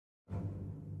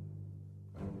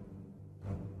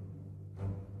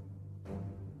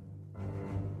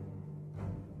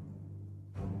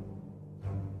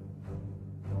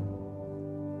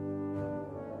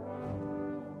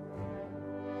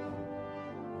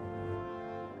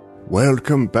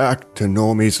Welcome back to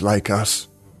Normies Like Us,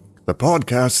 the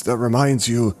podcast that reminds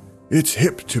you it's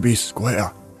hip to be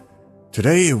square.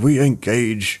 Today we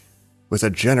engage with a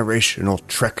generational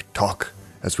Trek talk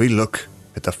as we look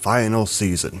at the final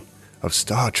season of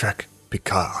Star Trek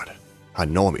Picard on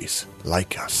Normies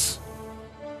Like Us.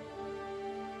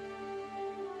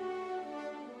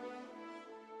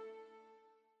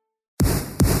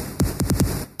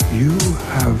 You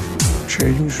have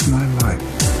changed my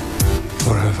life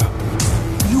forever.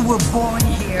 You were born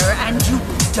here and you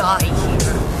will die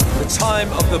here. The time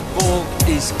of the Borg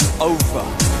is over.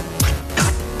 My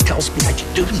gut tells me I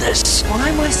should do this. Why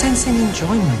am I sensing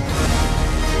enjoyment?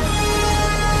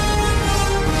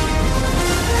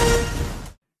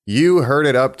 You heard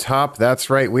it up top. That's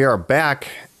right. We are back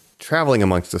traveling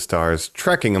amongst the stars,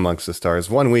 trekking amongst the stars,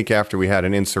 1 week after we had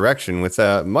an insurrection with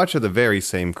much of the very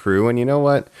same crew. And you know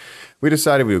what? We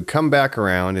decided we would come back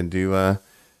around and do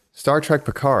Star Trek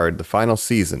Picard, the final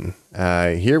season.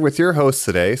 Here with your hosts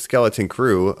today, Skeleton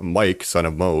Crew, Mike, son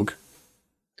of Moog.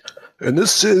 And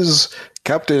this is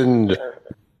Captain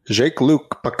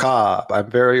Jacques-Luc Picard.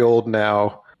 I'm very old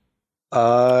now.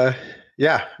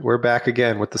 Yeah, we're back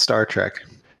again with the Star Trek.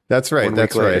 That's right,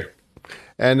 that's right.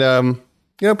 And,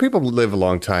 you know, people live a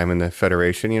long time in the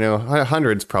Federation. You know,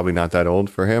 100's probably not that old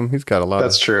for him. He's got a lot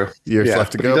of years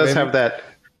left to go. He does have that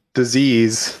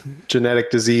disease,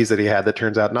 genetic disease that he had that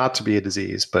turns out not to be a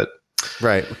disease, but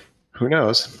right. Who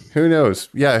knows? Who knows?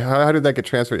 Yeah, how did that get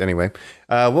transferred? Anyway,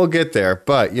 we'll get there.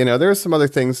 But, you know, there's some other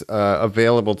things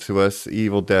available to us.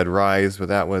 Evil Dead Rise, but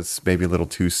that was maybe a little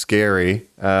too scary.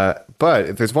 But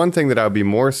if there's one thing that I would be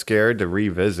more scared to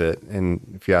revisit, and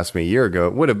if you asked me a year ago,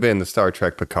 it would have been the Star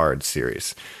Trek Picard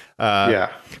series.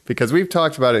 Because we've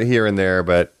talked about it here and there,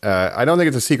 but I don't think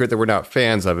it's a secret that we're not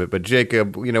fans of it. But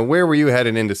Jacob, you know, where were you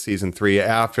heading into season 3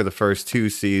 after the first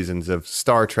 2 seasons of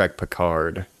Star Trek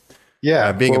Picard?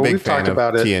 Yeah, being a big fan of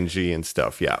about TNG and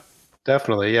stuff. Yeah,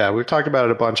 definitely. Yeah, we've talked about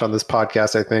it a bunch on this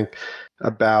podcast, I think,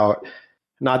 about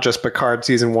not just Picard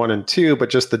season 1 and 2, but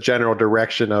just the general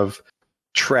direction of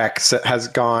Trek has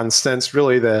gone since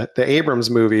really the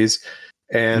Abrams movies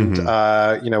and,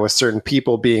 you know, with certain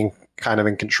people being kind of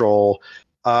in control.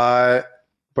 But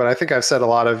I think I've said a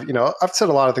lot of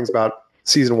things about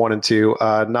season 1 and 2.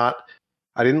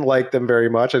 I didn't like them very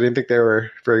much. I didn't think they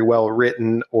were very well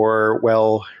written or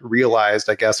well realized,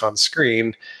 I guess, on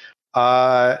screen.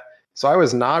 So I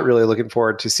was not really looking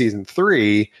forward to season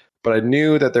 3, but I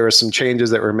knew that there were some changes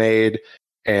that were made,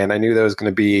 and I knew there was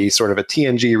going to be sort of a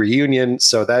TNG reunion.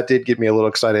 So that did get me a little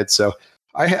excited. So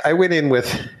I went in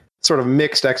with sort of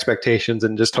mixed expectations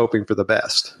and just hoping for the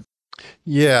best.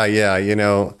 Yeah. You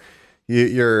know,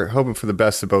 you're hoping for the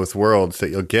best of both worlds, that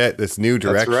you'll get this new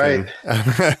direction.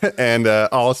 That's right. And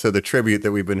also the tribute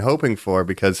that we've been hoping for,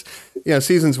 because, you know,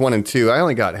 seasons 1 and 2, I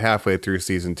only got halfway through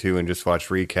season 2 and just watched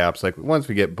recaps. Like once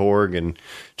we get Borg and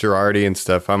Girardi and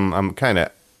stuff, I'm kind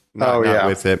of not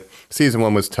with it. Season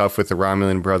 1 was tough with the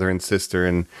Romulan brother and sister,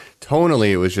 and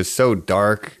tonally it was just so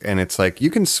dark. And it's like, you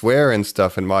can swear and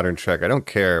stuff in modern Trek, I don't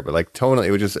care, but like tonally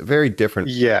it was just very different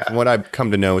from what I've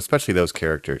come to know, especially those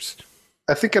characters.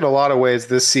 I think in a lot of ways,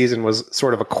 this season was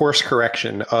sort of a course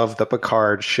correction of the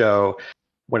Picard show.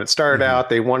 When it started out,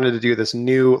 they wanted to do this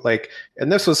new,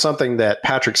 and this was something that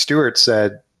Patrick Stewart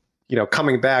said, you know,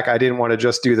 coming back, I didn't want to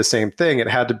just do the same thing. It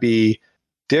had to be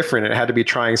different. It had to be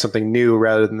trying something new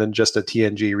rather than just a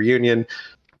TNG reunion.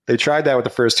 They tried that with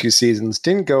the first 2 seasons,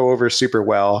 didn't go over super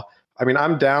well. I mean,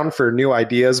 I'm down for new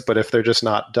ideas, but if they're just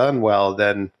not done well,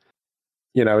 then,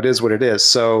 you know, it is what it is.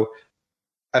 So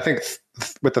I think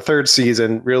with the 3rd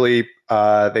season, really,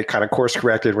 they kind of course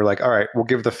corrected. We're like, all right, we'll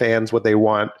give the fans what they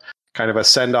want, kind of a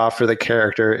send off for the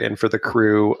character and for the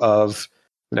crew of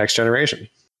the Next Generation.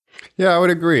 Yeah, I would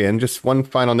agree. And just one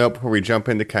final note before we jump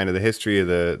into kind of the history of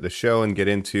the show and get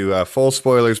into full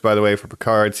spoilers, by the way, for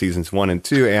Picard seasons 1 and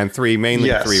 2 and 3,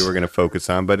 mainly 3 we're going to focus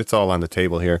on, but it's all on the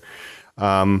table here.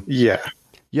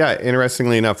 Yeah,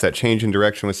 interestingly enough, that change in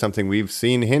direction was something we've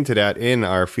seen hinted at in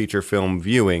our feature film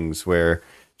viewings, where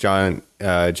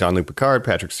Jean-Luc Picard,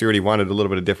 Patrick Stewart, he wanted a little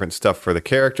bit of different stuff for the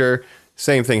character.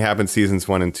 Same thing happened seasons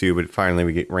 1 and 2, but finally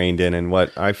we get reined in. And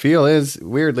what I feel is,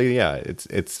 weirdly,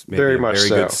 it's maybe very a much very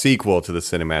so. good sequel to the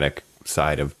cinematic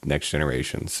side of Next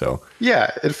Generation. So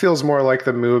yeah, it feels more like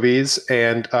the movies,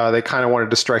 and they kind of wanted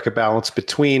to strike a balance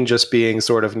between just being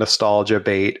sort of nostalgia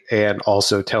bait and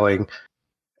also telling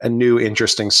a new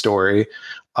interesting story.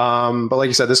 But like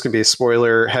you said, this can be a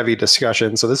spoiler heavy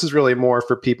discussion. So this is really more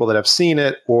for people that have seen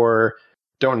it or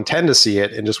don't intend to see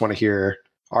it and just want to hear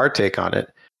our take on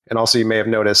it. And also you may have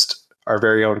noticed our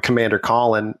very own Commander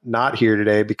Colin not here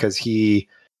today because he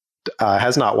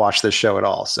has not watched this show at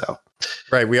all. So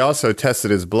Right. We also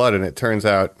tested his blood, and it turns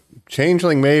out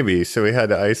changeling maybe. So we had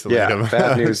to isolate him.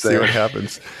 Bad news see there. what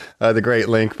happens. The great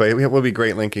link, but we'll be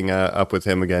great linking up with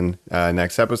him again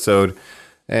next episode.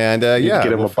 And Get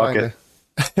him a bucket.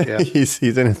 Yeah. he's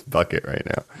in his bucket right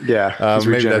now. Yeah, he's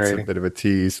maybe that's a regenerating. bit of a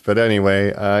tease, but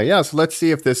anyway, so let's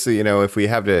see if this, if we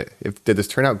have to, did this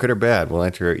turn out good or bad? We'll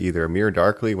enter either a Mirror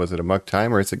Darkly, was it a muck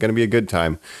time, or is it going to be a good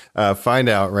time? Find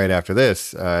out right after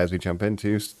this as we jump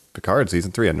into Picard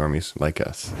season 3 on Normies Like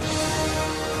Us.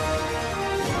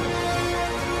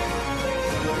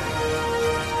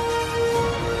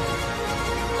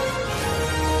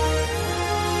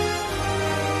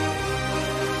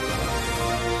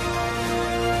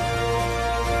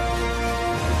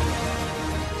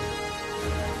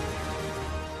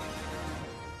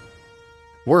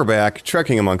 We're back,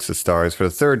 trekking amongst the stars for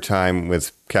the third time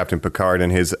with Captain Picard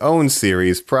in his own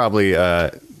series, probably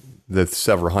the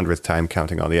several hundredth time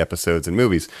counting all the episodes and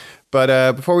movies.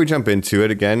 But before we jump into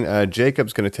it, again,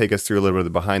 Jacob's going to take us through a little bit of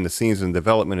the behind the scenes and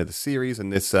development of the series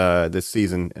and this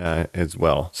season as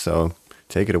well. So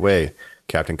take it away,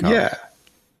 Captain Cobb. Yeah,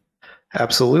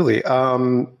 absolutely.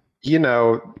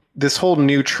 This whole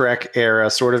new Trek era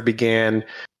sort of began.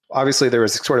 Obviously, there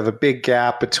was sort of a big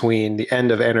gap between the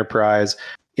end of Enterprise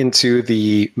into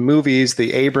the movies,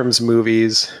 the Abrams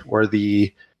movies, or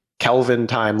the Kelvin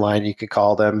timeline, you could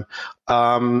call them.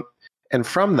 And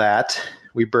from that,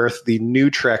 we birthed the new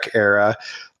Trek era,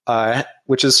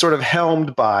 which is sort of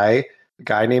helmed by a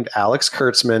guy named Alex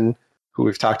Kurtzman, who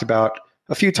we've talked about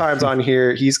a few times on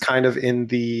here. He's kind of in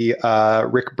the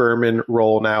Rick Berman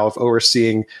role now of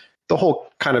overseeing the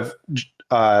whole kind of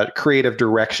creative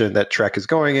direction that Trek is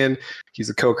going in. He's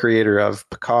a co-creator of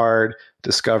Picard,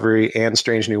 Discovery, and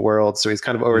Strange New Worlds, so he's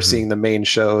kind of overseeing the main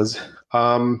shows.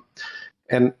 And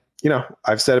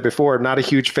I've said it before, I'm not a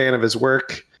huge fan of his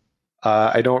work.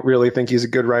 I don't really think he's a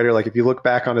good writer. Like, if you look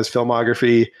back on his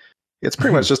filmography, it's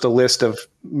pretty much just a list of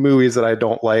movies that I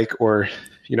don't like, or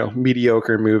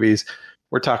mediocre movies.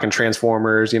 We're talking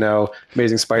Transformers,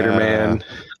 Amazing Spider-Man.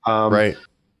 Right.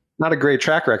 Not a great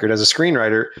track record as a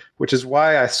screenwriter, which is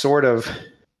why I sort of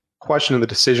questioned the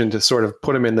decision to sort of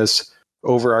put him in this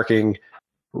overarching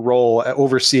role,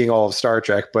 overseeing all of Star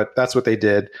Trek. But that's what they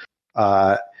did.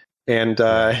 So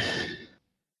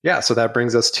that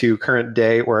brings us to current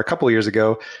day, or a couple of years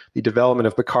ago, the development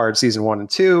of Picard season 1 and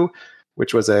 2,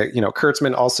 which was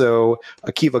Kurtzman. Also,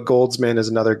 Akiva Goldsman is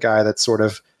another guy that's sort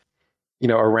of,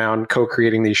 around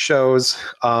co-creating these shows.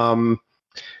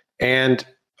 And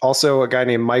also a guy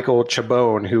named Michael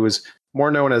Chabon, who was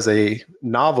more known as a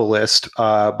novelist,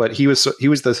 but he was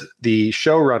the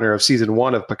showrunner of season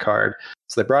 1 of Picard.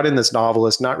 So they brought in this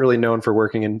novelist, not really known for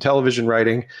working in television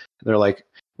writing. And they're like,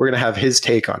 we're going to have his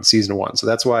take on season 1. So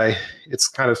that's why it's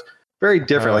kind of very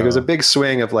different. Like, it was a big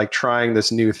swing of like trying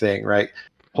this new thing, right?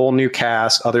 Whole new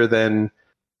cast other than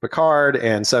Picard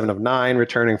and Seven of Nine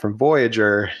returning from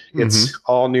Voyager. It's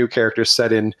all new characters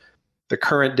set in the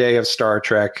current day of Star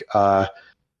Trek,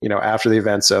 after the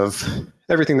events of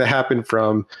everything that happened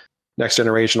from Next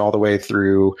Generation all the way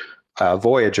through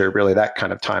Voyager, really that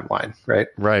kind of timeline, right?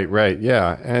 Right.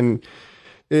 Yeah. And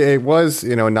it was,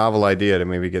 a novel idea to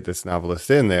maybe get this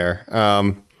novelist in there.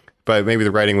 But maybe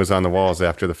the writing was on the walls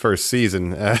after the first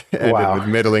season ended with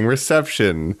middling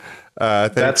reception.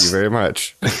 Thank you very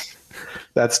much.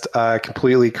 That's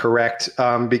completely correct,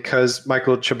 because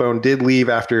Michael Chabon did leave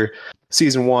after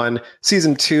season 1.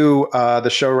 Season 2, the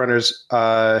showrunners,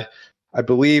 I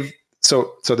believe,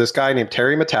 so this guy named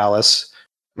Terry Matalas,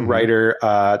 writer,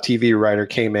 TV writer,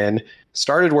 came in,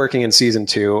 started working in season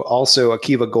 2. Also,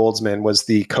 Akiva Goldsman was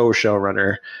the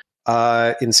co-showrunner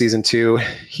in season 2.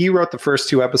 He wrote the first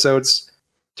 2 episodes,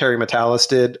 Terry Matalas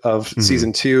did, of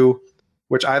season 2,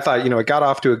 which I thought, it got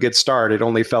off to a good start. It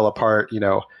only fell apart,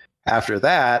 after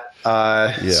that.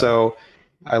 So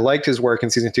I liked his work in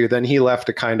season 2. Then he left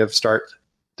to kind of start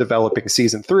developing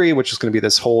season 3, which is going to be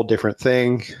this whole different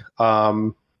thing.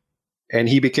 And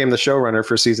he became the showrunner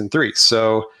for season 3.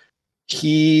 So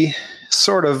he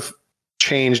sort of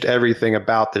changed everything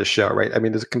about this show, right? I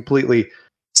mean, there's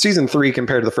season 3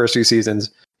 compared to the first 2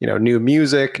 seasons, new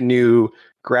music, new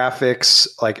graphics,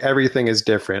 like everything is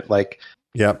different. Like,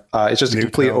 it's just a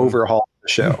complete overhaul of the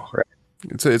show, right?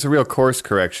 It's a real course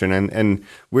correction, and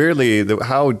weirdly,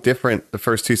 how different the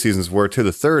first 2 seasons were to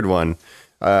the third one.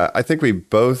 I think we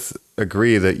both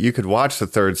agree that you could watch the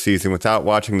third season without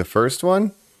watching the first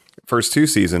 2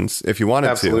 seasons, if you wanted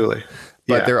to. Absolutely.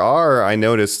 But there are, I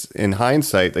noticed in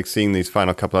hindsight, like seeing these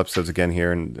final couple episodes again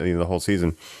here and the whole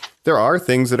season, there are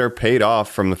things that are paid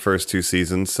off from the first 2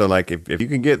 seasons. So like if you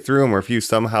can get through them, or if you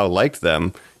somehow liked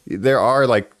them, there are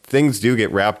like things do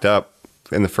get wrapped up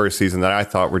in the first season that I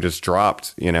thought were just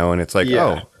dropped, and it's like,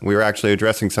 Yeah. oh, we were actually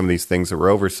addressing some of these things that were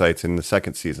oversights in the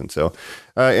second season. So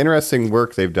interesting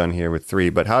work they've done here with 3.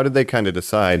 But how did they kind of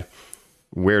decide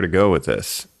where to go with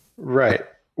this? Right.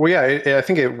 Well, yeah, I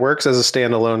think it works as a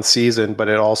standalone season, but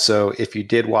it also, if you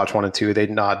did watch 1 and 2,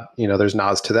 they'd nod, there's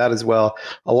nods to that as well.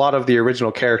 A lot of the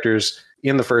original characters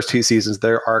in the first 2 seasons,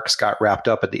 their arcs got wrapped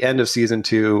up at the end of season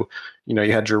 2.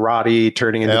 You had Girardi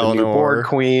turning into the new Borg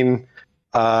Queen.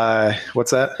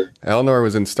 What's that? Eleanor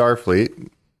was in Starfleet.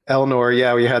 Eleanor,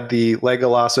 yeah, we had the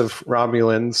Legolas of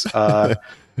Romulans,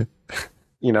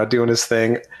 doing his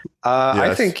thing. Yes,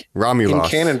 I think Romulus. In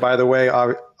canon, by the way,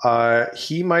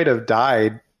 he might have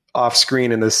died off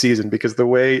screen in this season because the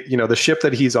way, the ship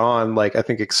that he's on, I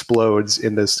think explodes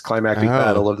in this climactic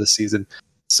battle of the season.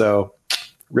 So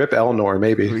rip Eleanor,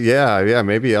 maybe. Yeah,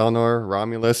 maybe Eleanor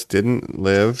Romulus didn't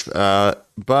live.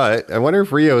 But I wonder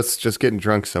if Rios just getting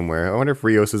drunk somewhere. I wonder if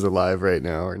Rios is alive right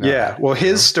now or not. Yeah, well,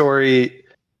 his story,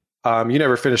 you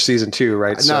never finished season 2,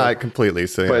 right? Not completely.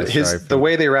 So, but the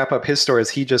way they wrap up his story is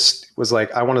he just was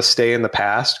like, I want to stay in the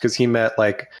past because he met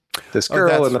this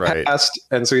girl in the past.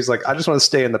 And so he's like, I just want to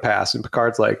stay in the past. And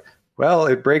Picard's like, well,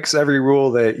 it breaks every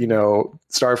rule that,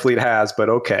 Starfleet has, but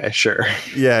okay, sure.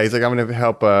 Yeah, he's like, I'm going to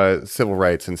help civil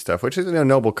rights and stuff, which is a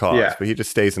noble cause, but he just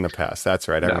stays in the past. That's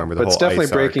right. I remember the whole. But it's definitely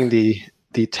breaking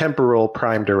the temporal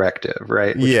prime directive,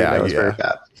 right? Which is very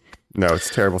bad. No,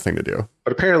 it's a terrible thing to do.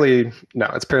 But apparently, no,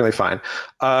 it's apparently fine.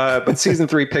 But season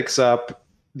 3 picks up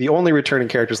the only returning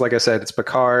characters. Like I said, it's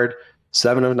Picard,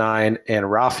 7 of 9, and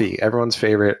Rafi, everyone's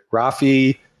favorite,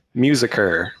 Rafi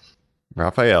Musiker.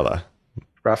 Rafaela,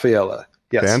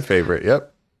 yes. Fan favorite,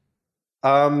 yep.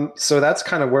 So that's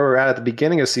kind of where we're at the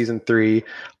beginning of season 3.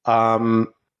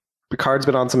 Picard's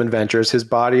been on some adventures. His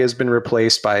body has been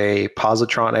replaced by a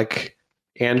positronic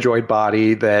android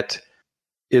body that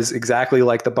is exactly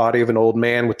like the body of an old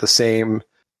man with the same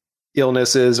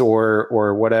illnesses or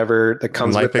whatever that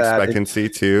comes with that. Life expectancy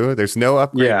too. There's no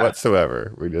upgrade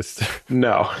whatsoever. We just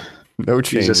no changes.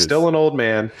 He's just still an old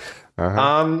man.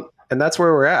 And that's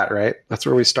where we're at, right? That's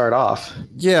where we start off.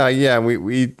 Yeah.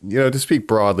 We to speak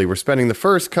broadly, we're spending the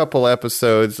first couple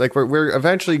episodes we're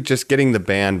eventually just getting the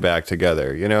band back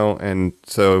together, and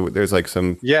so there's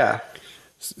some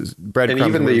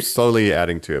breadcrumbs we're slowly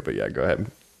adding to it. But yeah, go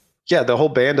ahead. Yeah, the whole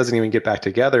band doesn't even get back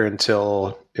together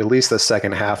until at least the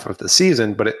second half of the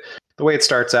season. But the way it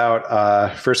starts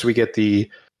out, first we get the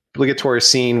obligatory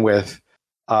scene with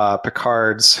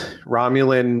Picard's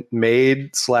Romulan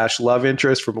maid / love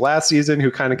interest from last season,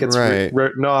 who kind of gets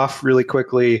written off really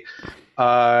quickly.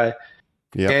 And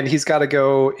he's got to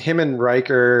go. Him and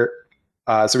Riker.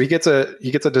 So he gets a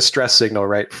distress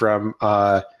signal from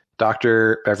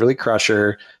Dr. Beverly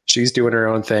Crusher. She's doing her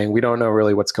own thing. We don't know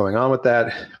really what's going on with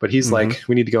that, but he's like,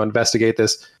 we need to go investigate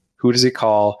this. Who does he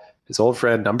call? His old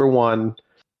friend, number 1,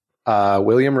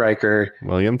 William Riker.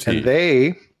 William T. And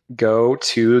they go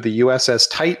to the USS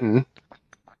Titan,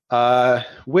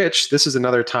 which this is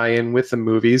another tie-in with the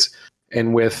movies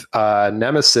and with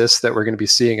Nemesis that we're going to be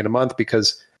seeing in a month,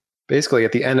 because basically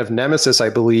at the end of Nemesis, I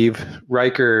believe,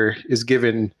 Riker is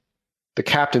given the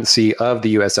captaincy of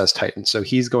the USS Titan. So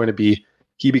he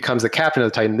becomes the captain of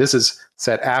the Titan. This is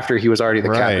set after he was already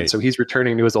the captain. So he's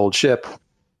returning to his old ship.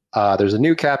 There's a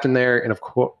new captain there. And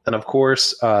of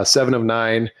course, 7 of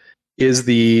 9 is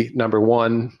the number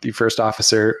 1, the first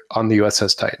officer on the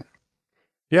USS Titan.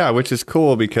 Yeah, which is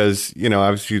cool because,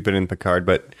 obviously she's been in Picard,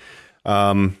 but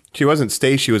she wasn't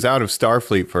stationed. She was out of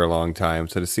Starfleet for a long time.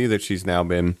 So to see that she's now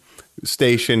been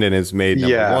stationed and is made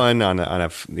number 1 on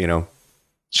a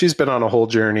she's been on a whole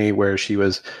journey where she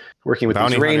was working with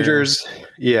these Rangers.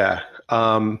 Yeah.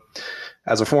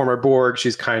 As a former Borg,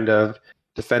 she's kind of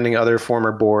defending other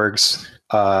former Borgs.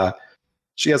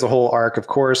 She has a whole arc, of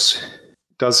course,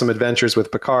 does some adventures with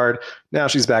Picard. Now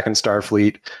she's back in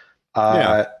Starfleet.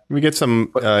 We get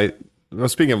some,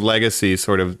 speaking of legacy,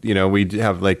 sort of, we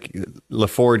have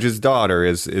LaForge's daughter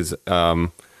is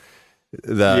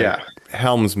the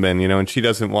helmsman, and she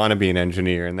doesn't want to be an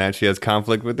engineer, and that she has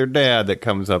conflict with her dad that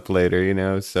comes up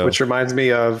later, so. Which reminds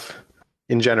me of,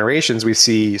 in Generations, we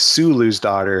see Sulu's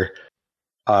daughter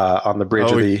on the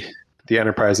bridge of the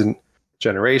Enterprise in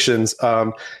Generations.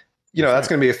 That's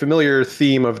going to be a familiar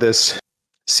theme of this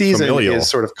season is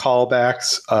sort of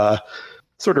callbacks,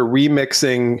 sort of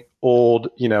remixing old,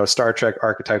 Star Trek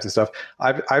archetypes and stuff.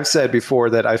 I've said before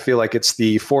that I feel like it's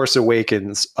the Force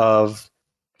Awakens of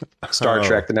Star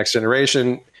Trek, The Next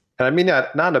Generation. And I mean,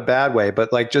 not in a bad way, but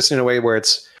just in a way where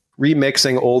it's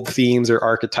remixing old themes or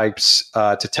archetypes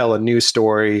to tell a new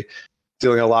story,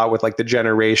 dealing a lot with the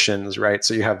generations, right?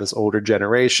 So you have this older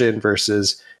generation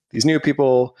versus these new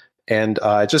people. and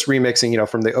just remixing,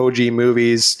 from the OG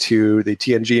movies to the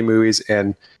TNG movies,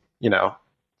 and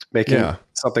making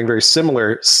something very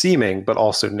similar seeming, but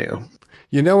also new.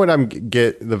 You know what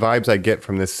the vibes I get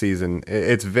from this season?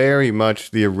 It's very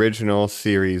much the original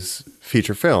series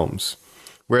feature films,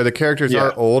 where the characters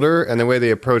are older and the way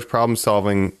they approach problem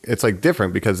solving, it's like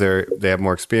different because they have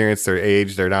more experience, they're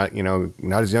aged, they're not,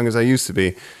 not as young as I used to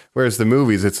be. Whereas the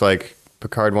movies, it's like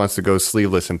Picard wants to go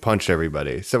sleeveless and punch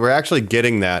everybody. So we're actually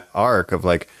getting that arc of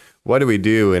like, what do we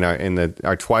do in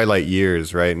our twilight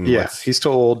years, right? And he's too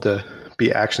old to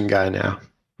be action guy now.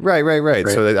 Right.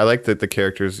 So I like that the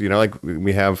characters, like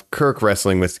we have Kirk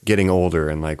wrestling with getting older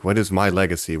and like, what is my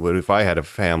legacy? What if I had a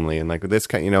family? And like this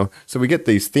kind, so we get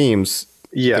these themes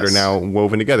that are now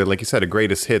woven together. Like you said, a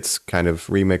greatest hits kind of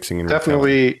remixing and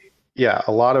definitely,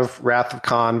 a lot of Wrath of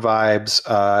Khan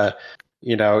vibes.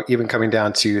 Even coming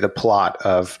down to the plot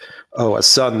of a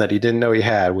son that he didn't know he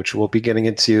had, which we'll be getting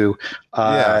into.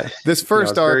 This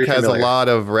first arc has a lot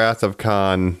of Wrath of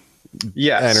Khan.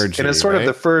 Energy, and it's sort of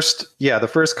the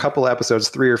first couple episodes,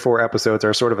 3 or 4 episodes,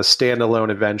 are sort of a standalone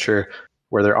adventure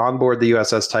where they're on board the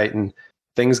USS Titan.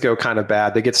 Things go kind of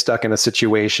bad. They get stuck in a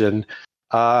situation,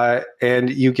 and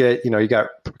you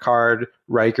got Picard,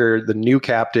 Riker, the new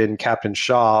Captain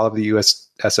Shaw of the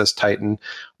USS Titan,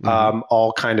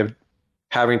 all kind of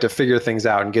having to figure things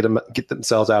out and get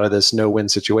themselves out of this no-win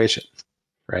situation,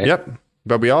 right? Yep.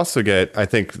 But we also get, I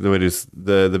think, what is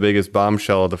the biggest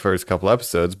bombshell of the first couple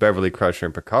episodes, Beverly Crusher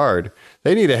and Picard.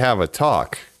 They need to have a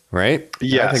talk, right?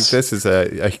 Yes. I think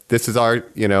this is our,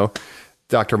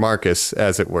 Dr. Marcus,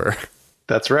 as it were.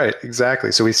 That's right.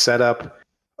 Exactly. So we set up,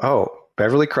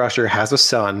 Beverly Crusher has a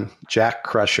son, Jack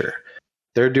Crusher.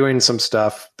 They're doing some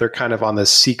stuff. They're kind of on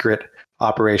this secret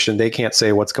operation. They can't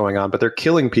say what's going on, but they're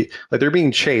killing people. Like they're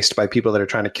being chased by people that are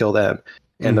trying to kill them.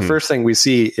 And the first thing we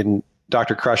see in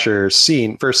Dr. Crusher's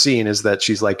first scene is that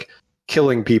she's like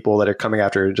killing people that are coming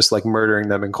after her, just like murdering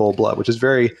them in cold blood, which is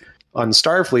very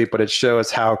un-Starfleet, but it shows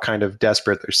how kind of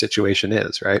desperate their situation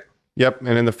is, right? Yep.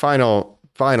 And in the final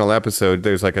episode,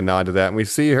 there's like a nod to that. And we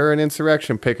see her in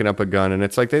Insurrection picking up a gun. And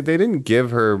it's like they didn't give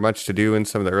her much to do in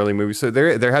some of the early movies. So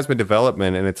there has been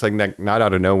development, and it's like not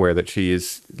out of nowhere that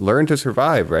she's learned to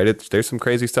survive, right? There's some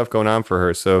crazy stuff going on for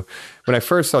her. So when I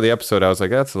first saw the episode, I was like,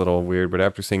 that's a little weird. But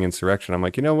after seeing Insurrection, I'm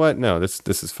like, you know what? No, this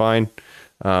is fine.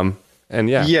 And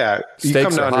you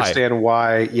come to understand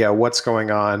why, what's going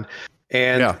on.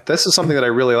 And this is something that I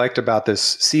really liked about this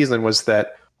season was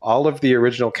that all of the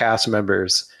original cast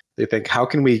members, they think, how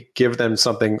can we give them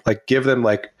something, like give them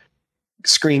like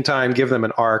screen time, give them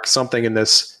an arc, something in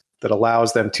this that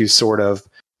allows them to sort of,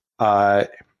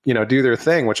 do their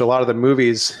thing, which a lot of the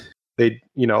movies, a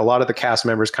lot of the cast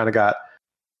members kind of got,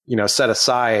 set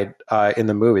aside in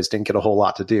the movies, didn't get a whole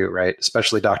lot to do, right?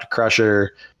 Especially Dr.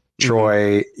 Crusher,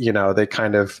 Troy, they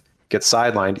kind of get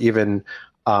sidelined. Even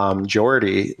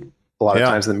Geordi, a lot of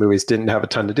times in the movies, didn't have a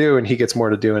ton to do, and he gets more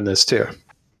to do in this too.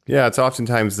 Yeah, it's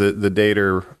oftentimes the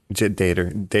Data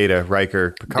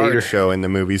Riker Picard show in the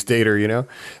movies, Data,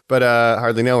 but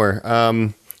hardly know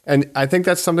her. And I think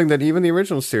that's something that even the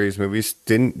original series movies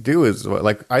didn't do as well.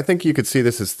 Like, I think you could see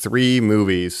this as 3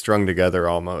 movies strung together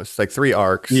almost, like 3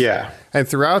 arcs. Yeah. And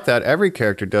throughout that, every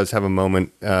character does have a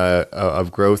moment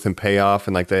of growth and payoff,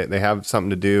 and like they have something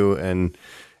to do, and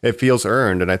it feels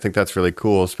earned. And I think that's really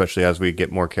cool, especially as we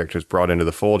get more characters brought into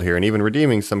the fold here, and even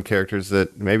redeeming some characters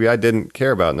that maybe I didn't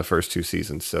care about in the first 2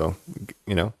 seasons. So,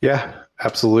 Yeah,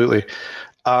 absolutely.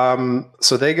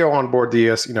 So they go on board the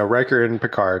Riker and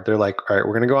Picard. They're like, all right,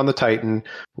 we're going to go on the Titan.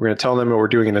 We're going to tell them that we're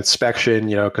doing an inspection,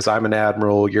 because I'm an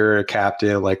admiral, you're a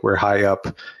captain, like we're high up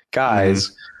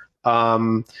guys.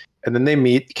 And then they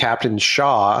meet Captain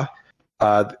Shaw,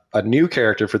 a new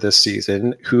character for this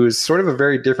season, who's sort of a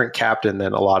very different captain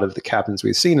than a lot of the captains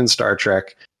we've seen in Star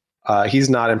Trek.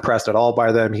 He's not impressed at all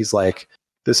by them. He's like,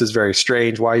 this is very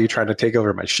strange. Why are you trying to take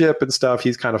over my ship and stuff?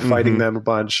 He's kind of fighting them a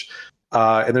bunch.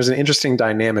 And there's an interesting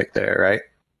dynamic there, right?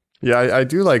 Yeah, I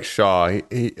do like Shaw.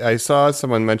 I saw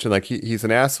someone mention like he's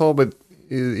an asshole, but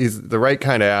he's the right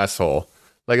kind of asshole.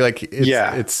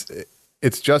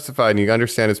 It's justified, and you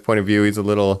understand his point of view. He's a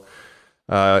little,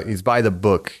 he's by the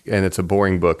book, and it's a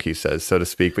boring book, he says, so to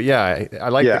speak. But yeah, I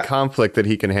like the conflict that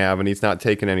he can have, and he's not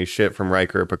taking any shit from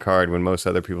Riker or Picard when most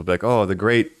other people be like, oh, the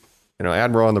great,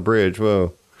 admiral on the bridge,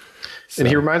 whoa. So. And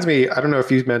he reminds me, I don't know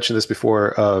if you've mentioned this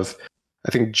before, of I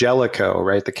think Jellicoe,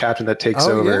 right? The captain that takes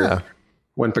over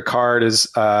when Picard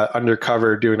is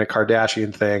undercover doing a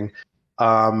Kardashian thing.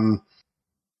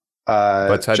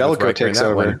 Jellicoe takes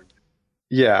over.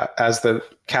 Yeah, as the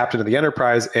captain of the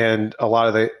Enterprise, and a lot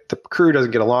of the crew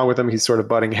doesn't get along with him. He's sort of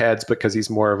butting heads because he's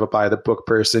more of a by the book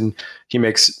person. He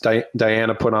makes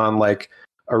Diana put on like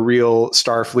a real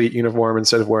Starfleet uniform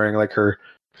instead of wearing like her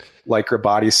lycra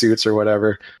bodysuits or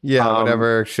whatever. Yeah,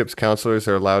 whatever ship's counselors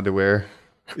are allowed to wear.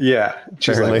 Yeah,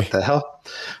 she's Apparently. like, what the hell?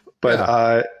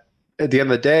 But at the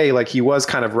end of the day, like he was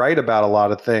kind of right about a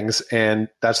lot of things, and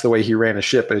that's the way he ran a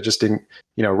ship. But it just didn't,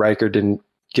 Riker didn't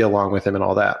get along with him and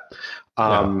all that.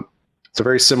 So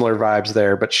very similar vibes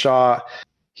there. But Shaw,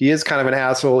 he is kind of an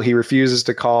asshole. He refuses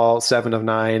to call Seven of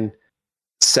Nine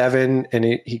Seven,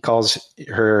 and he calls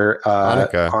her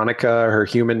Annika, her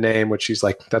human name, which she's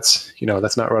like, that's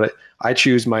not what I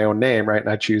choose my own name, right?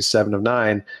 And I choose Seven of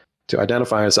Nine to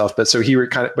identify myself. But so he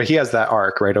has that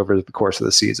arc right over the course of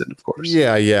the season, of course.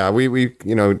 Yeah. We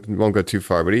won't go too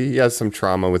far, but he has some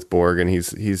trauma with Borg, and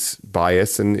he's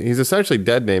biased, and he's essentially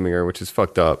dead naming her, which is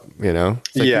fucked up.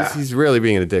 It's like he's really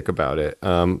being a dick about it.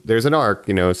 There's an arc,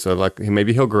 so like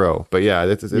maybe he'll grow, but yeah,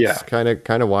 it's kind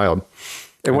of wild.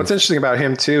 And what's interesting about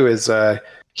him too is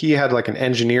he had like an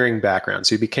engineering background,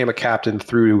 so he became a captain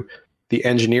through the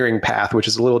engineering path, which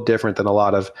is a little different than a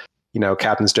lot of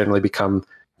captains generally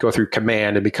go through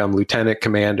command and become lieutenant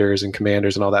commanders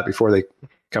and all that before they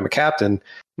become a captain.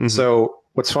 Mm-hmm. So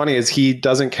what's funny is he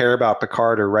doesn't care about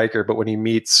Picard or Riker, but when he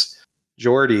meets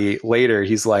Geordi later,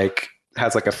 he's like,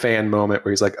 has like a fan moment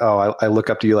where he's like, oh, I look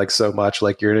up to you like so much,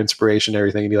 like you're an inspiration and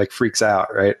everything. And he like freaks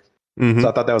out. Right. Mm-hmm. So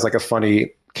I thought that was like a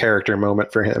funny character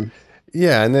moment for him.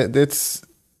 Yeah. And this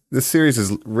series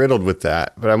is riddled with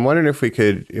that, but I'm wondering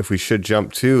if we should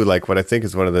jump to like what I think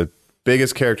is one of the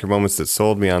biggest character moments that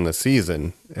sold me on the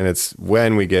season, and it's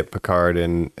when we get Picard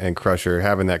and Crusher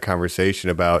having that conversation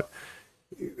about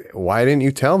why didn't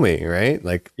you tell me, right?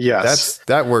 Like, yes,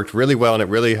 that worked really well, and it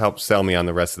really helped sell me on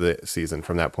the rest of the season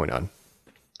from that point on.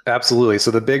 Absolutely. So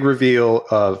the big reveal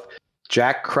of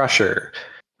Jack Crusher,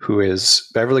 who is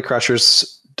Beverly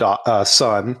Crusher's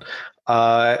son,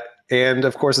 and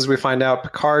of course, as we find out,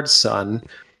 Picard's son,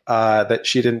 that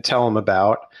she didn't tell him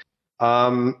about.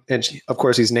 And of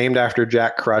course, he's named after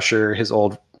Jack Crusher,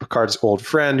 Picard's old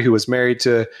friend, who was married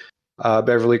to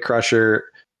Beverly Crusher,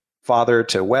 father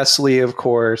to Wesley, of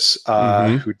course,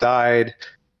 who died.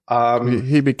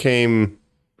 He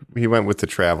went with the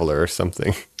Traveler or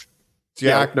something.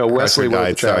 Wesley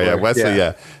died. Sorry, Wesley.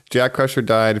 Yeah, Jack Crusher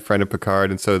died, friend of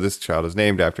Picard, and so this child is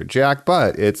named after Jack.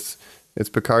 But it's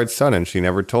Picard's son, and she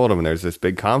never told him. And there's this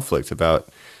big conflict about,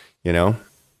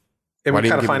 And we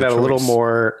kind of find out a little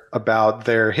more about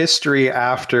their history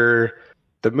after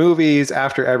the movies,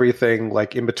 after everything,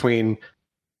 like in between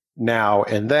now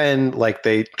and then. Like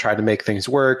they tried to make things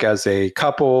work as a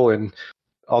couple, and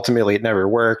ultimately it never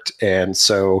worked. And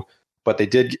so, but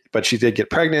she did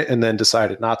get pregnant, and then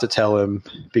decided not to tell him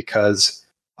because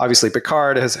obviously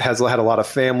Picard has had a lot of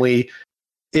family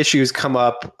issues come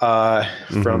up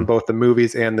from both the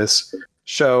movies and this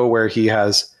show, where he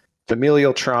has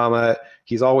familial trauma.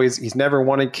 He's never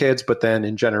wanted kids, but then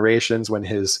in Generations, when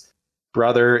his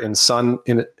brother and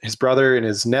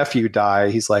his nephew die,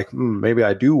 he's like, maybe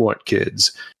I do want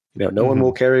kids. No one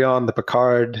will carry on the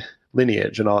Picard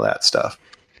lineage and all that stuff.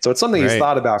 So it's something he's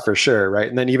thought about for sure, right?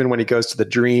 And then even when he goes to the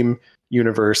Dream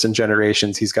universe in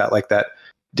Generations, he's got like that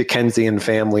Dickensian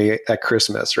family at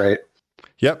Christmas, right?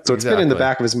 Yep. So it's been in the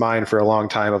back of his mind for a long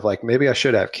time of like, maybe I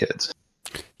should have kids.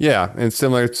 Yeah, and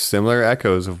similar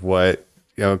echoes of what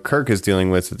Kirk is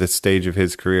dealing with at this stage of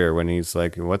his career, when he's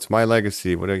like, what's my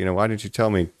legacy? Why didn't you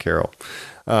tell me, Carol?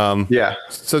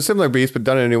 So similar beast, but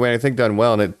done in a new way, I think done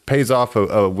well. And it pays off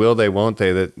a will they, won't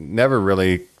they that never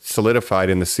really solidified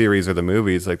in the series or the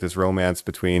movies, like this romance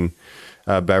between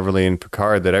Beverly and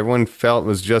Picard that everyone felt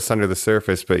was just under the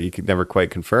surface, but you could never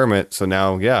quite confirm it. So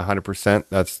now,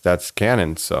 100% that's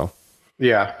canon. So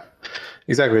yeah,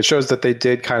 exactly. It shows that they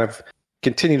did kind of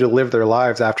continue to live their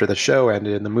lives after the show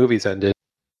ended and the movies ended.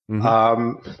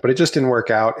 But it just didn't work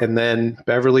out. And then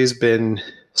Beverly's been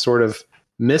sort of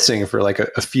missing for like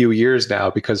a few years now,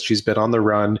 because she's been on the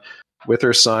run with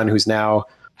her son, who's now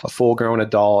a full-grown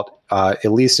adult,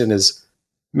 at least in his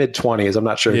mid-20s. I'm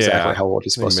not sure exactly how old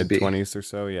he's supposed to be. Mid-20s or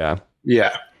so, yeah.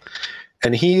 Yeah.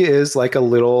 And he is like a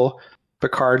little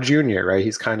Picard Jr., right?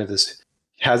 He's kind of this,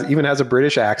 has a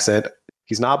British accent.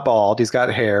 He's not bald. He's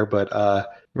got hair, but...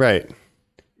 right.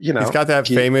 He's got that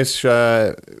famous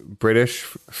British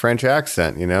French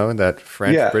accent, that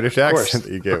French British accent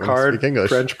that you get Picard, when you speak English.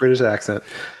 French British accent.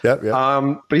 Yep.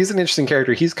 But he's an interesting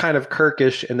character. He's kind of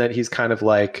Kirkish in that he's kind of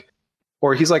like,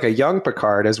 or he's like a young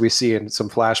Picard, as we see in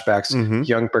some flashbacks.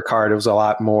 Young Picard was a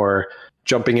lot more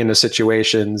jumping into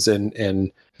situations and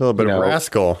a little bit of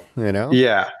rascal, you know?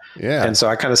 Yeah. Yeah. And so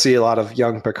I kind of see a lot of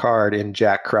young Picard in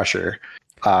Jack Crusher.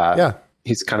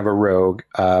 He's kind of a rogue,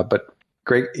 but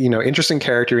great, interesting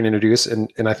character to introduce, and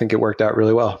I think it worked out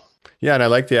really well. Yeah, and I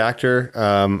like the actor.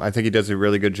 I think he does a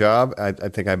really good job. I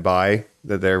think I buy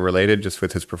that they're related just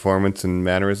with his performance and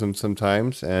mannerisms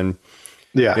sometimes. And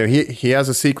he has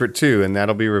a secret too, and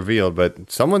that'll be revealed.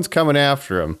 But someone's coming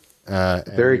after him.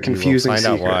 Very confusing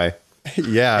secret. Find out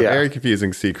why. Very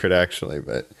confusing secret actually.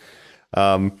 But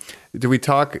do we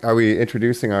talk? Are we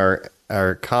introducing our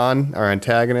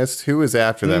antagonist? Who is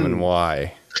after them and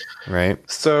why? Right.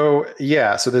 So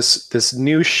this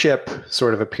new ship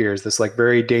sort of appears, this like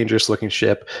very dangerous looking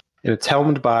ship, and it's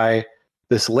helmed by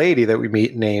this lady that we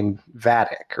meet named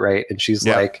Vatic, right? And she's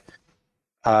like,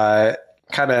 kind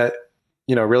of,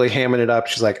 really hamming it up.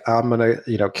 She's like, I'm gonna,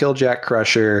 kill Jack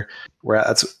Crusher.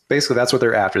 That's what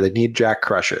they're after. They need Jack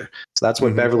Crusher. So that's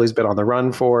what Beverly's been on the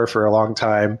run for a long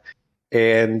time.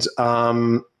 And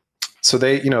so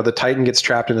they, the Titan gets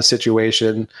trapped in a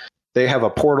situation. They have a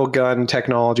portal gun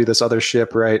technology, this other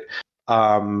ship, right?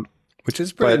 Which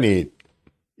is pretty neat.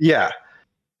 Yeah.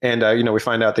 And, we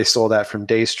find out they stole that from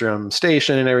Daystrom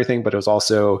Station and everything, but it was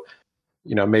also,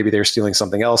 maybe they were stealing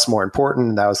something else more important.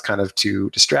 And that was kind of to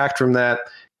distract from that.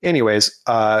 Anyways,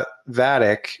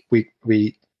 Vatic,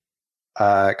 we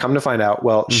come to find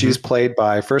out, she's played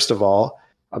by, first of all,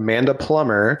 Amanda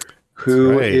Plummer,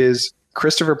 who is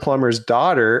Christopher Plummer's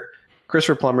daughter.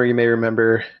 Christopher Plummer, you may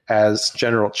remember as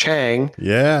General Chang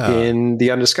in The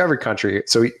Undiscovered Country.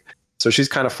 So she's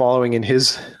kind of following in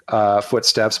his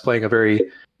footsteps, playing a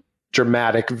very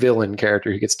dramatic villain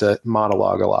character who gets to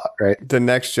monologue a lot, right? The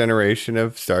next generation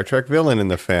of Star Trek villain in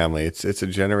the family. It's a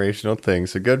generational thing.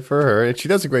 So good for her. And she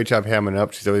does a great job hamming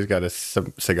up. She's always got a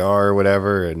cigar or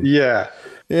whatever. And I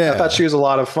thought she was a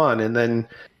lot of fun. And then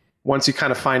once you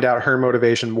kind of find out her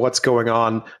motivation, what's going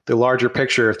on, the larger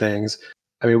picture of things,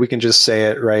 I mean, we can just say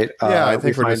it, right? I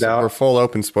think we're full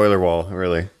open spoiler wall,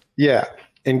 really. Yeah.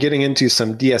 And getting into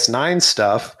some DS9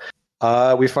 stuff,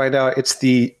 we find out it's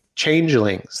the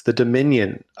Changelings, the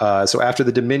Dominion. So after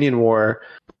the Dominion War,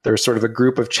 there's sort of a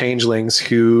group of Changelings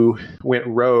who went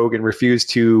rogue and refused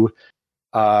to,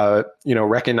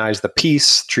 recognize the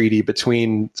peace treaty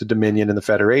between the Dominion and the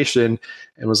Federation,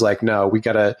 and was like, no, we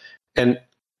gotta. And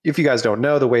if you guys don't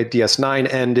know, the way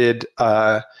DS9 ended,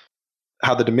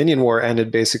 how the Dominion War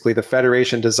ended, basically the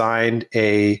Federation designed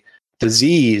a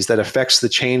disease that affects the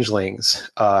changelings,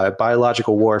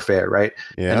 biological warfare, right?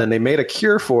 Yeah. And then they made a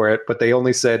cure for it, but they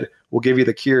only said, we'll give you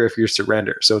the cure if you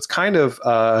surrender. So it's kind of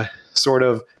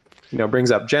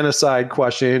brings up genocide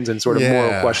questions and sort of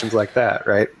moral questions like that,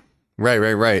 right?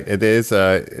 Right. It is,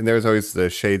 and there's always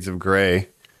the shades of gray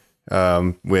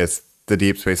with the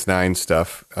Deep Space Nine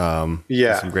stuff. Some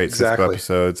great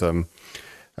episodes.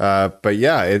 But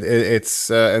yeah,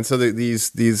 it's and so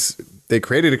they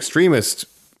created extremists,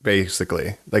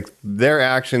 basically. Like their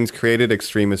actions created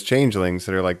extremist changelings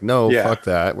that are like, no, fuck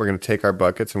that. We're going to take our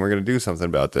buckets and we're going to do something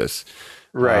about this.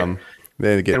 Right.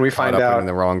 They get caught up in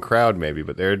the wrong crowd, maybe,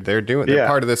 but they're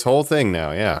part of this whole thing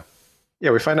now. Yeah. Yeah,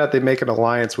 we find out they make an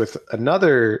alliance with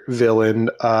another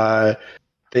villain.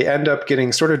 They end up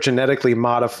getting sort of genetically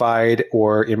modified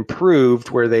or improved,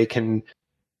 where they can.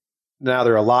 Now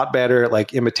they're a lot better at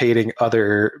like imitating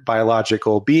other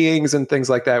biological beings and things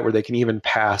like that, where they can even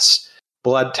pass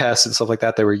blood tests and stuff like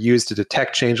that were used to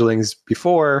detect changelings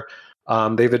before.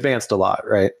 They've advanced a lot,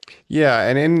 right? Yeah,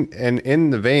 and in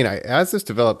the vein, as this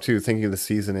developed too, thinking of the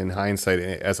season in hindsight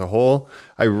as a whole,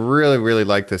 I really, really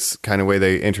like this kind of way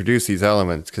they introduce these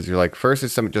elements, because you're like, first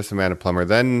it's just Amanda Plummer,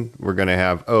 then we're going to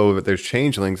have, but there's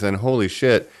changelings, then holy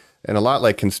shit. And a lot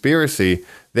like Conspiracy,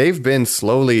 they've been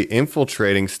slowly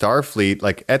infiltrating Starfleet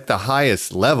like at the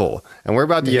highest level. And we're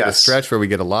about to hit a stretch where we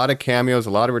get a lot of cameos, a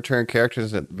lot of return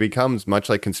characters. It becomes much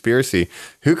like Conspiracy.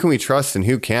 Who can we trust and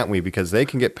who can't we? Because they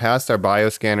can get past our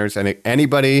bioscanners, and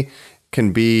anybody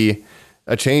can be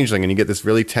a changeling. And you get this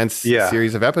really tense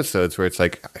series of episodes where it's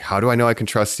like, how do I know I can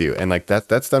trust you? And like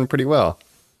that's done pretty well.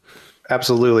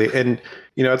 Absolutely. And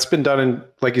it's been done in,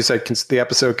 like you said, the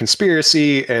episode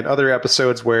Conspiracy and other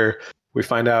episodes where we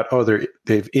find out,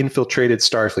 they've infiltrated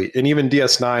Starfleet. And even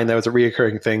DS9, that was a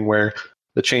reoccurring thing where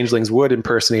the changelings would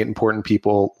impersonate important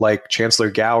people, like Chancellor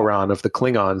Gowron of the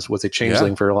Klingons was a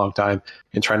changeling for a long time,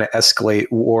 and trying to escalate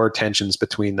war tensions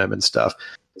between them and stuff.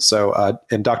 So,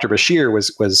 and Dr. Bashir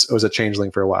was a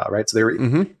changeling for a while, right? So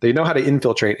they know how to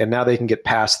infiltrate, and now they can get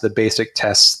past the basic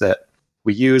tests that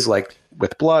we use, like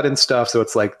with blood and stuff. So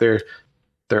it's like they're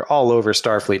all over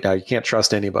Starfleet now. You can't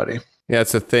trust anybody. Yeah,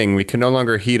 it's a thing. We can no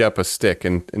longer heat up a stick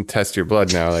and test your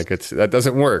blood now. Like that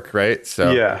doesn't work, right?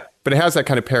 So But it has that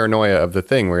kind of paranoia of the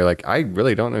thing where you're like, I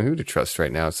really don't know who to trust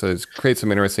right now. So it creates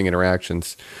some interesting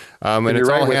interactions. And it's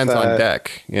all hands on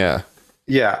deck. Yeah.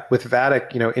 Yeah. With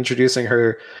Vadic, introducing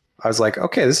her, I was like,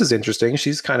 okay, this is interesting.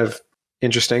 She's kind of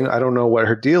interesting. I don't know what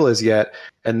her deal is yet.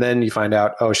 And then you find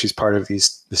out, oh, she's part of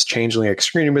this changeling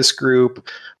extremist group.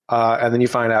 And then you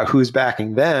find out who's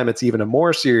backing them. It's even a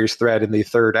more serious threat in the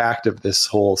third act of this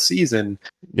whole season.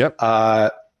 Yep.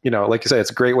 Like you said,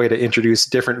 it's a great way to introduce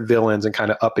different villains and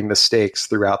kind of upping the stakes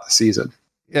throughout the season.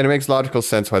 And it makes logical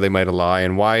sense why they might ally,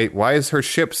 and why is her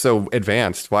ship so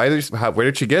advanced? Where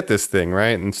did she get this thing,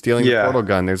 right? And stealing the portal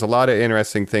gun. There's a lot of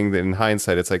interesting things that in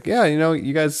hindsight, it's like, yeah,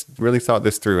 you guys really thought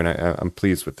this through, and I'm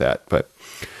pleased with that. But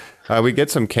we get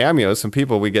some cameos, some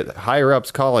people. We get higher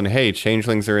ups calling, hey,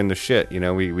 changelings are in the shit. We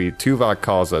Tuvok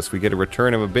calls us. We get a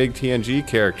return of a big TNG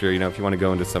character. If you want to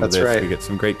go into some of this, we get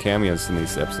some great cameos in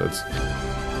these episodes.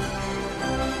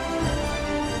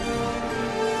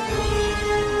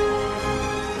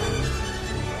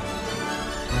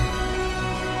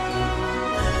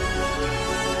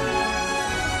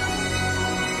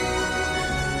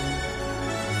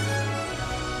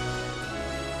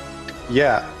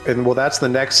 Yeah, and well, that's the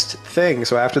next thing.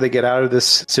 So after they get out of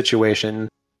this situation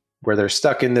where they're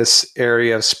stuck in this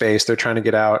area of space, they're trying to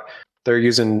get out. They're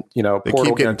using,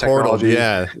 portal gun technology.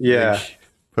 Yeah.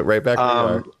 Put right back where you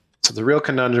are. So the real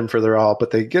conundrum for their all,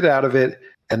 but they get out of it,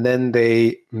 and then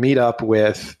they meet up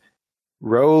with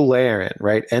Ro Laren,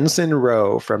 right? Ensign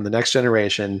Ro from The Next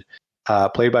Generation,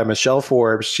 played by Michelle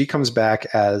Forbes. She comes back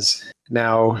as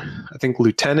now, I think,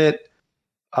 Lieutenant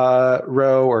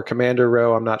Ro or Commander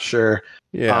Ro, I'm not sure.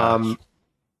 Yeah.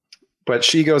 But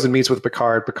she goes and meets with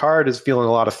Picard. Picard is feeling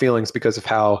a lot of feelings because of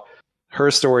how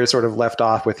her story sort of left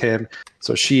off with him.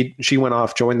 So she went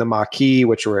off, joined the Maquis,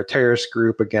 which were a terrorist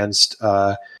group against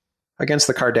the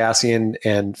Cardassian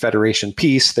and Federation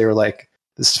peace. They were like,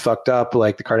 this is fucked up.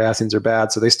 Like, the Cardassians are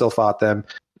bad, so they still fought them.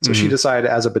 So she decided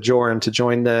as a Bajoran to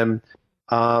join them.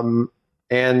 And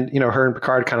her and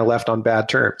Picard kind of left on bad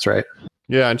terms, right?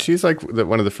 Yeah, and she's like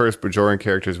one of the first Bajoran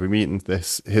characters we meet in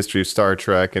this history of Star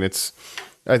Trek, and it's,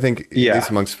 I think, at least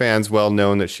amongst fans, well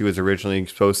known that she was originally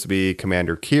supposed to be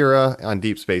Commander Kira on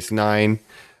Deep Space Nine.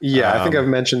 Yeah, I think I've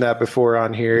mentioned that before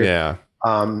on here. Yeah.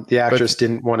 The actress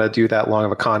didn't want to do that long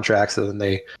of a contract, so then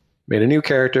they made a new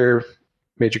character,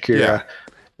 Major Kira. Yeah.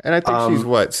 And I think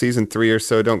she's, season 3 or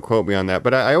so? Don't quote me on that.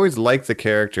 But I always like the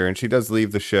character, and she does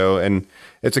leave the show. And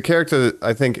it's a character that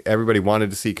I think everybody wanted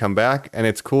to see come back. And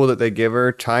it's cool that they give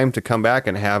her time to come back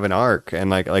and have an arc and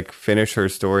like finish her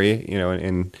story,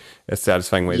 in as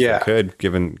satisfying way as they could.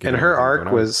 Given and her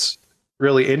arc was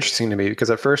really interesting to me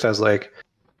because at first I was like,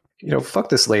 fuck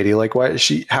this lady. Like, why is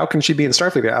she? How can she be in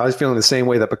Starfleet? I was feeling the same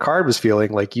way that Picard was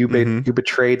feeling. Like, you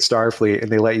betrayed Starfleet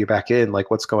and they let you back in. Like,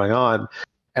 what's going on?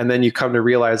 And then you come to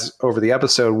realize over the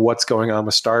episode what's going on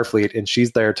with Starfleet, and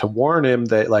she's there to warn him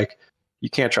that, like, you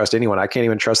can't trust anyone. I can't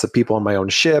even trust the people on my own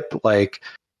ship. Like,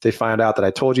 they find out that I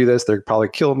told you this, they'll probably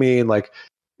kill me. And like,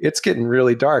 it's getting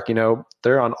really dark.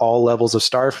 They're on all levels of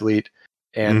Starfleet,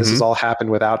 and this has all happened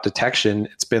without detection.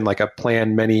 It's been like a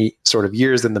plan many sort of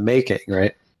years in the making,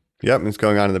 right? Yep, it's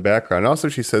going on in the background. Also,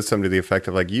 she says something to the effect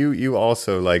of like, you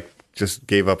also like just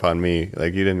gave up on me.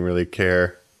 Like, you didn't really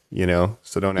care.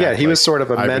 So don't. Yeah, he was sort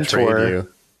of a mentor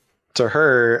to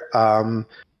her,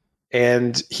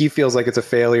 and he feels like it's a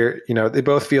failure. They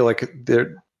both feel like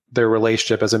their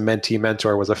relationship as a mentee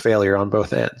mentor was a failure on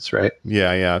both ends, right?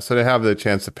 Yeah. So to have the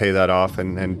chance to pay that off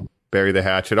and bury the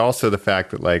hatchet. Also, the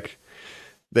fact that like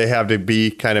they have to be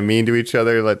kind of mean to each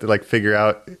other, like figure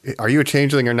out, are you a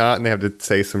changeling or not? And they have to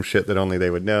say some shit that only they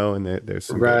would know, and there's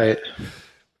some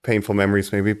painful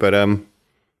memories maybe, but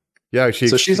yeah,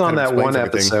 she's on that one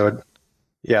episode.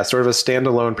 Yeah, sort of a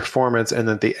standalone performance. And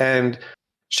at the end,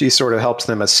 she sort of helps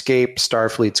them escape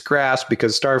Starfleet's grasp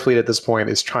because Starfleet at this point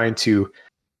is trying to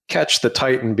catch the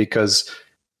Titan because,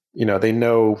 they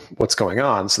know what's going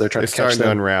on. So they're trying to catch them.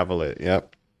 To unravel it.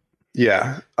 Yep.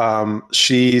 Yeah.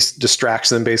 She distracts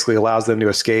them, basically allows them to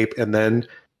escape, and then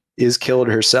is killed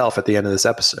herself at the end of this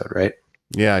episode, right?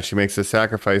 Yeah, she makes a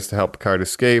sacrifice to help Picard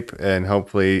escape and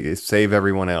hopefully save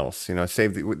everyone else.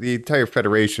 Save the entire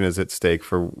Federation is at stake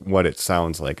for what it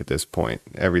sounds like at this point.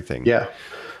 Everything. Yeah.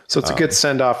 So it's a good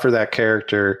send off for that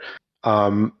character.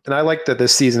 And I like that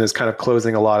this season is kind of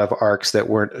closing a lot of arcs that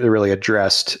weren't really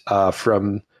addressed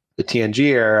from the TNG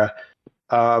era.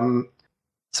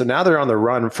 So now they're on the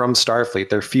run from Starfleet.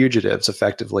 They're fugitives,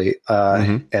 effectively.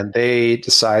 And they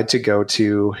decide to go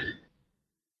to...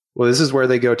 Well, this is where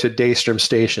they go to Daystrom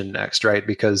Station next, right?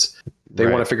 Because they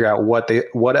want to figure out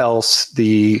what else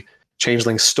the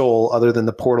changeling stole other than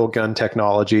the portal gun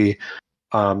technology.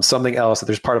 something else, that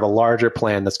there's part of a larger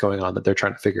plan that's going on that they're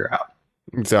trying to figure out.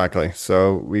 Exactly.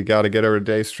 So we got to get over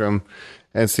to Daystrom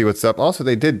and see what's up. Also,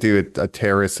 they did do a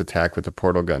terrorist attack with the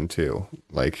portal gun too.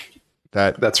 Like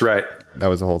that. That's right. That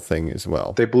was the whole thing as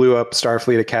well. They blew up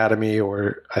Starfleet Academy,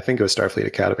 or I think it was Starfleet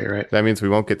Academy, right? That means we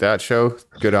won't get that show.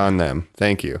 Good on them.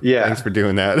 Thank you. Yeah. Thanks for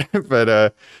doing that.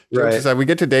 But right. Aside, we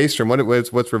get to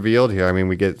Daystrom. What's revealed here? I mean,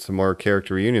 we get some more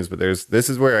character reunions, but this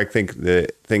is where I think the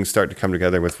things start to come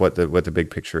together with what the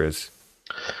big picture is.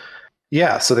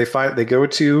 Yeah. So they go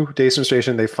to Daystrom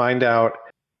Station. They find out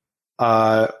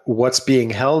what's being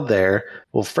held there.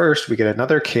 Well, first we get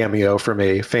another cameo from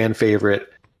a fan favorite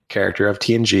character of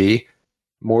TNG,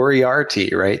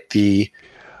 Moriarty, right? The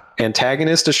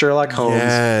antagonist to Sherlock Holmes.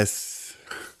 Yes.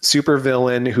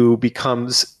 Supervillain who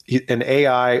becomes an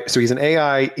AI. So he's an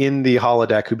AI in the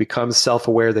holodeck who becomes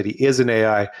self-aware that he is an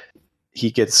AI. He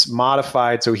gets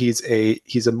modified, so he's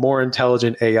a more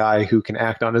intelligent AI who can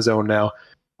act on his own now.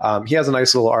 He has a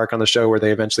nice little arc on the show where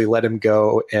they eventually let him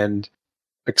go and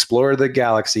explore the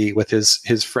galaxy with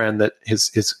his friend, that his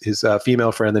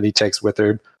female friend that he takes with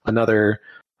her, another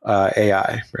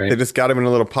AI, right? They just got him in a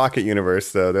little pocket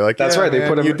universe, though. They're like, that's right. They man,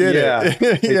 put him. You did it.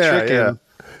 They trick him,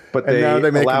 but they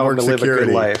allow him to live a good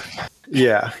life.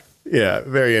 Yeah. Yeah.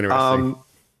 Very interesting.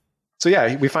 So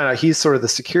yeah, we find out he's sort of the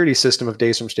security system of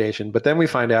Daystrom Station, but then we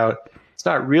find out it's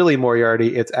not really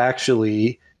Moriarty. It's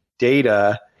actually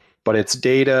Data, but it's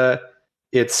Data.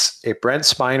 It's a Brent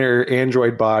Spiner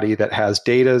android body that has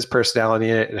Data's personality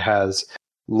in it. It has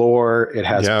lore. It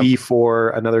has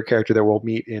B4, another character that we'll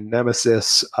meet in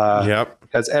Nemesis. It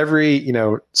has every,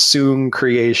 Soong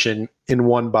creation in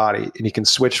one body, and he can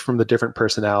switch from the different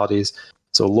personalities.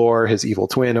 So lore, his evil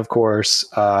twin, of course.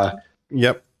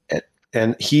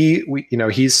 And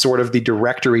he's sort of the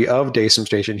directory of Daystrom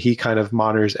Station. He kind of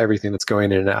monitors everything that's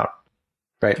going in and out.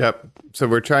 Right. Yep. So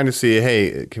we're trying to see,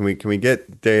 hey, can we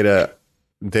get Data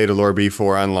Lore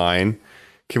B4 online?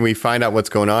 Can we find out what's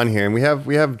going on here? And we have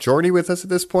Geordi with us at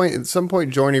this point. At some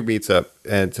point, Geordi meets up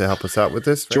and to help us out with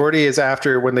this. Right? Geordi is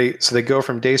after they go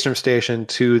from Daystrom Station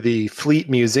to the Fleet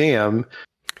Museum,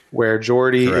 where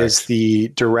Geordi is the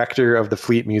director of the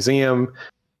Fleet Museum,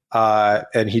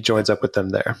 and he joins up with them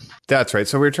there. That's right.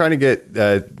 So we're trying to get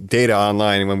Data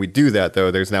online, and when we do that,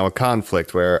 though, there's now a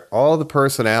conflict where all the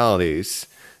personalities,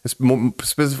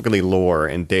 specifically Lore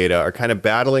and Data, are kind of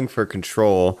battling for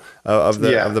control of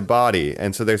the body,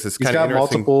 and so there's this kind of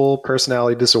multiple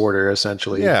personality disorder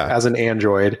essentially. As an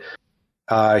android,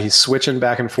 he's switching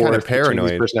back and forth, kind of paranoid between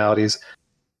these personalities,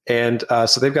 and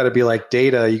so they've got to be like,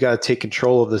 Data, you got to take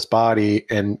control of this body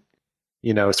and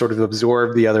sort of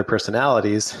absorb the other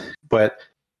personalities. But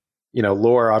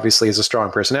Lore obviously is a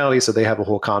strong personality, so they have a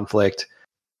whole conflict.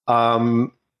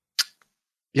 Brent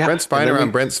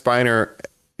Spiner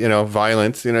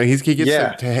violence. He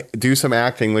gets to do some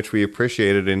acting, which we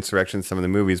appreciated in Insurrection, some of the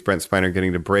movies. Brent Spiner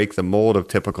getting to break the mold of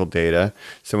typical Data.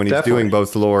 So when he's doing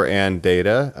both Lore and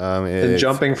Data, and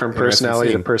jumping from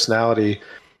personality to personality,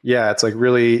 it's like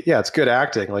really, it's good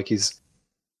acting. Like he's,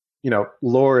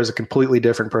 Lore is a completely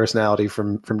different personality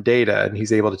from Data, and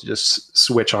he's able to just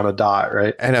switch on a dot,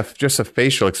 right? And just a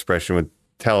facial expression would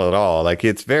tell it all. Like,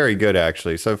 it's very good,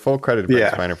 actually. So full credit to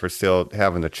Brent Spiner for still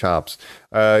having the chops.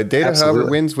 Data, however,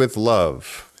 wins with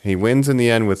love. He wins in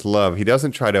the end with love. He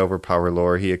doesn't try to overpower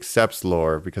Lore. He accepts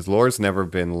Lore because Lore's never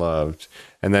been loved.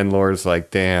 And then Lore's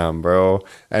like, damn, bro.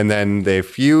 And then they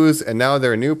fuse, and now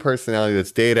they're a new personality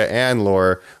that's Data and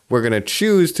Lore. We're going to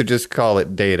choose to just call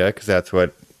it Data because that's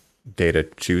what Data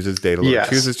chooses. Data Lore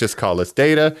chooses, just call us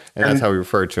Data, and that's how we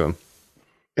refer to him.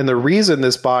 And the reason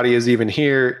this body is even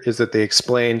here is that they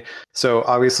explain. So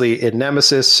obviously in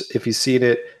Nemesis, if you've seen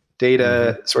it,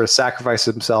 Data sort of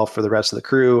sacrifices himself for the rest of the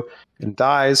crew and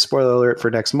dies. Spoiler alert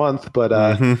for next month, but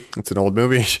it's an old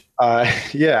movie.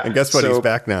 And guess what? He's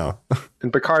back now.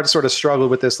 And Picard sort of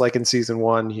struggled with this, like in season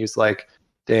 1. He's like,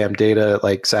 damn, Data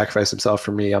like sacrificed himself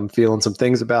for me. I'm feeling some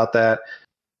things about that.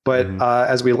 But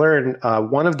as we learn,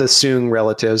 one of the Soong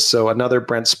relatives, so another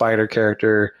Brent Spiner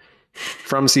character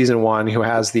from season 1 who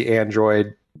has the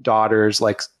android daughters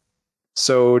like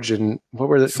Soj and what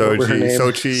were her name?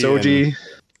 Soji.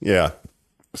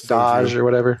 Daj or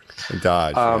whatever.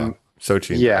 Daj.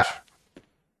 Sochi. Yeah.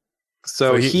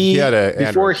 So he had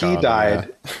before he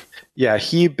died,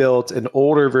 he built an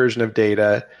older version of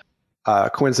Data.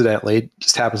 Coincidentally,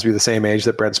 just happens to be the same age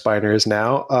that Brent Spiner is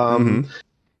now. And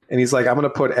he's like, I'm going to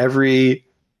put every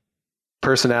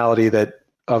personality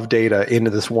of Data into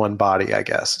this one body, I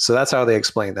guess. So that's how they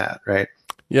explain that, right?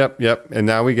 Yep. And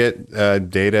now we get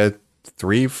Data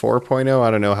 3, 4.0.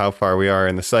 I don't know how far we are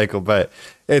in the cycle, but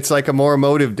it's like a more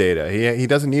emotive Data. He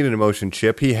doesn't need an emotion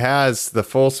chip. He has the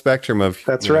full spectrum of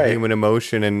human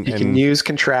emotion, and he can use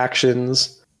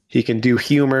contractions. He can do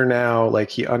humor now. Like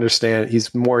he understands.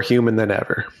 He's more human than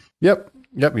ever. Yep.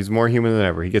 He's more human than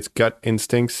ever. He gets gut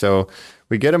instincts. So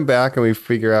we get him back, and we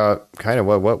figure out kind of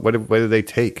what did they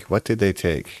take? What did they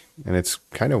take? And it's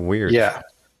kind of weird. Yeah.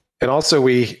 And also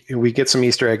we get some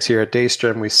Easter eggs here at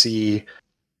Daystrom. We see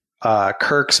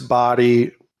Kirk's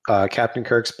body, Captain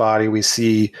Kirk's body. We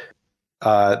see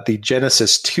the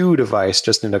Genesis 2 device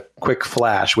just in a quick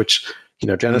flash, which,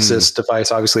 Genesis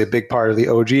device, obviously a big part of the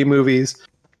OG movies.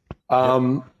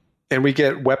 And we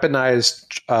get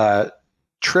weaponized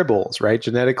tribbles, right?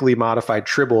 Genetically modified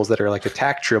tribbles that are like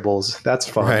attack tribbles. That's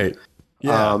fun. Right.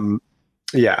 Yeah.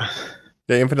 Yeah.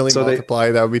 They infinitely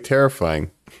multiply. That would be terrifying.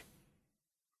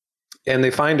 And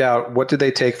they find out, what did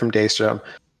they take from Daystrom?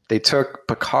 They took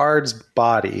Picard's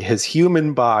body, his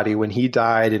human body, when he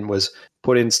died and was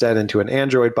put instead into an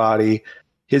android body.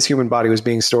 His human body was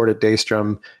being stored at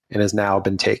Daystrom and has now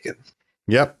been taken.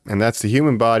 Yep. And that's the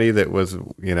human body that was,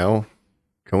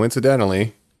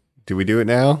 coincidentally. Do we do it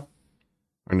now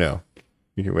or no?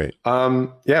 You can wait.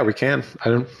 Yeah, we can. I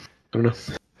don't know.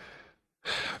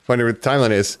 Wonder what the timeline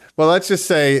is. Well, let's just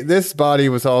say this body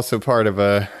was also part of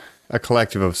a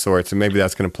collective of sorts, and maybe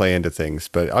that's going to play into things.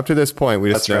 But up to this point,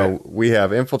 we just know we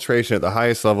have infiltration at the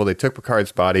highest level. They took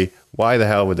Picard's body. Why the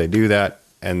hell would they do that?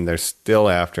 And they're still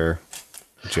after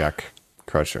Jack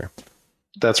Crusher.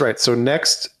 That's right. So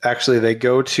next, actually, they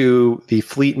go to the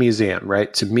Fleet Museum,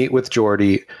 right, to meet with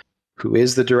Geordi, who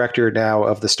is the director now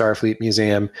of the Starfleet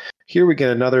Museum. Here we get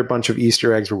another bunch of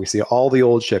Easter eggs where we see all the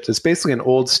old ships. It's basically an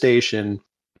old station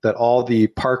that all the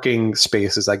parking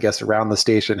spaces, I guess, around the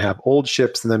station have old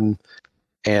ships in them.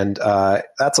 And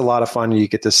that's a lot of fun. You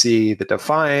get to see the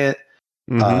Defiant,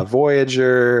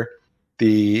 Voyager,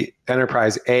 the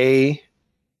Enterprise A,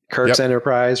 Kirk's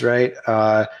Enterprise, right?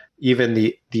 Even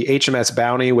the HMS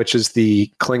Bounty, which is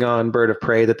the Klingon bird of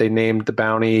prey that they named the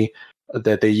bounty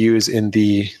that they use in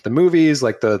the movies,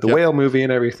 like the whale movie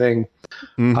and everything.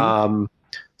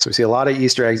 So we see a lot of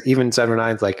Easter eggs. Even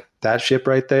 709's like, that ship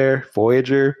right there,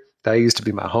 Voyager, that used to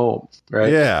be my home,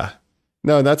 right? Yeah.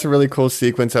 No, that's a really cool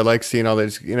sequence. I like seeing all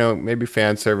this, maybe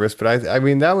fan service, but I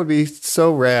mean, that would be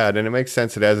so rad. And it makes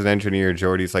sense that as an engineer,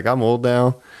 Geordi's like, I'm old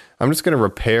now. I'm just going to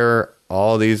repair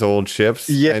all these old ships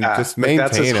and just maintain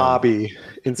that's his them. Hobby.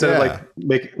 Instead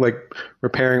of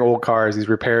repairing old cars, he's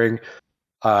repairing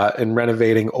and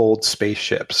renovating old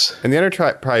spaceships. And the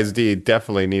Enterprise D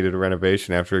definitely needed a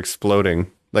renovation after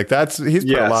exploding. Like he's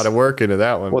put a lot of work into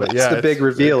that one. Well, but that's the big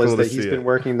reveal is that he's been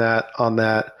working on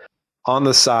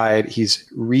the side.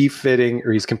 He's refitting,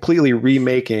 or he's completely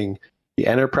remaking the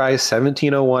Enterprise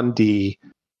 1701D,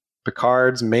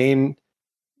 Picard's main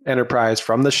Enterprise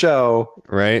from the show.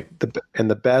 Right.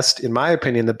 And the best, in my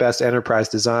opinion, the best Enterprise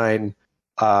design,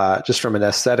 just from an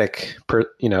aesthetic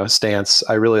stance.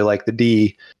 I really like the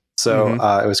D. So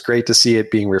it was great to see it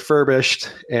being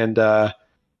refurbished, and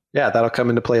that'll come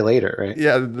into play later, right?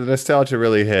 Yeah, the nostalgia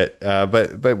really hit.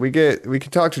 But we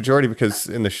can talk to Geordi because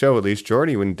in the show, at least,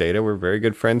 Geordi and Data were very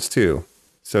good friends too.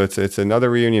 So it's another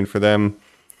reunion for them.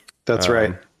 That's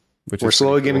right. We're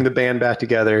slowly getting the band back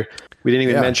together. We didn't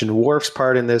even mention Worf's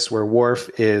part in this, where Worf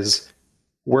is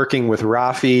working with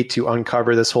Rafi to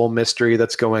uncover this whole mystery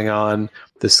that's going on,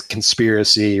 this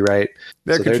conspiracy, right?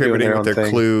 They're contributing with their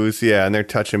clues, and they're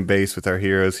touching base with our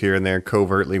heroes here and there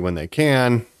covertly when they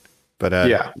can. But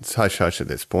it's hush-hush at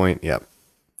this point, yep.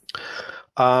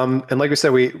 And like we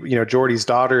said, Geordi's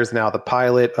daughter is now the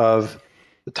pilot of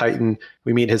the Titan.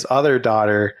 We meet his other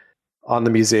daughter on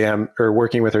the museum, or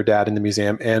working with her dad in the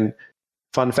museum. And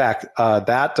fun fact,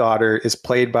 that daughter is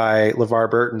played by LeVar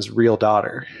Burton's real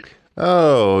daughter.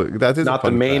 Oh, that is not the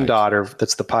main daughter.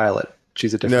 That's the pilot.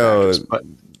 She's a different actress, but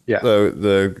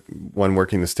the one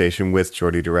working the station with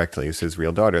Geordi directly is his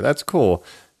real daughter. That's cool.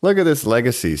 Look at this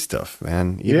legacy stuff,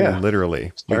 man. Even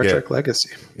literally, Star Trek Legacy.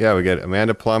 Yeah, we get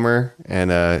Amanda Plummer and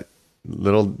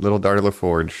little Darla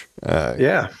LaForge.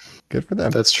 Good for them.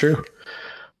 That's true.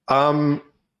 And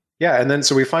then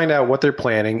so we find out what they're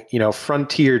planning.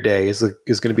 Frontier Day is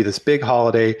going to be this big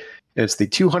holiday, and it's the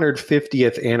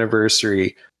 250th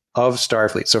anniversary of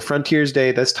Starfleet. So Frontiers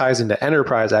Day, this ties into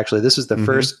Enterprise, actually. This is the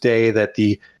first day that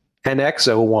the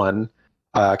NX-01,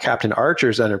 Captain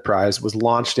Archer's Enterprise, was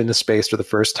launched into space for the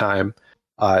first time.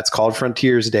 It's called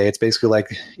Frontiers Day. It's basically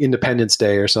like Independence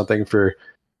Day or something for,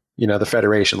 the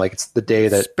Federation. Like, it's the day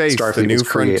that space, Starfleet the new was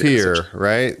created, frontier,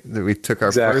 right? That we took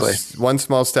our first one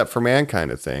small step for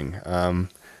mankind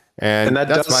and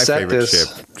that's my favorite ship,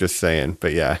 just saying.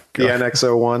 But yeah. The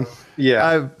NX-01.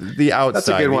 Yeah. The outside, That's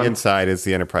a good one. the inside is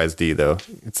the Enterprise D, though.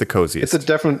 It's the coziest. It's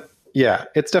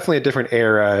definitely a different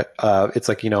era. It's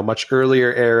like, much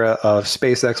earlier era of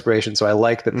space exploration. So I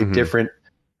like that the different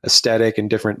aesthetic and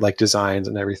different like designs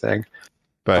and everything.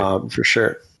 But for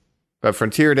sure. But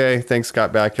Frontier Day, thanks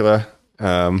Scott Bakula.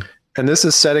 And this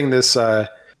is setting this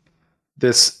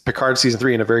this Picard season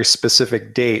 3 in a very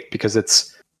specific date because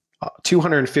it's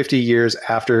 250 years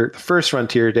after the first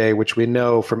Frontier Day, which we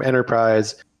know from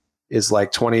Enterprise is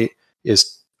like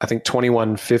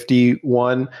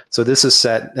 2151. So this is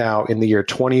set now in the year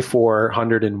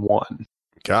 2401.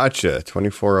 Gotcha.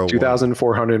 2401.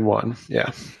 2401.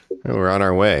 Yeah. We're on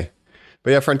our way.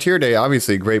 But yeah, Frontier Day,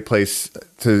 obviously a great place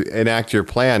to enact your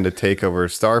plan to take over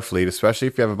Starfleet, especially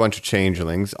if you have a bunch of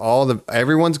changelings.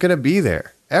 Everyone's going to be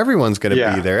there. Everyone's going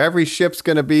to be there. Every ship's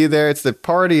going to be there. It's the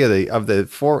party of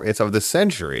the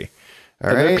century.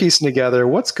 They're piecing together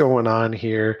what's going on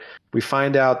here. We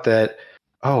find out that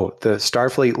the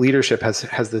Starfleet leadership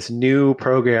has this new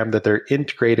program that they're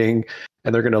integrating,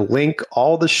 and they're going to link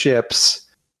all the ships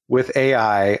with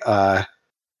AI.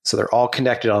 So they're all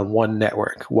connected on one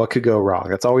network. What could go wrong?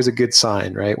 That's always a good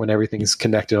sign, right? When everything's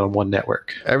connected on one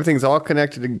network. Everything's all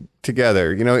connected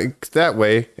together. That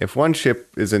way, if one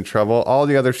ship is in trouble, all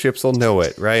the other ships will know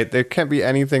it, right? There can't be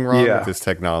anything wrong with this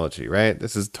technology, right?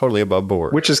 This is totally above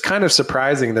board. Which is kind of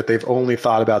surprising that they've only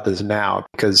thought about this now,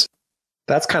 because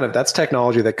that's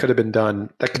technology that could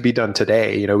be done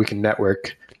today. We can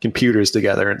network computers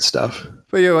together and stuff.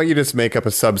 But you just make up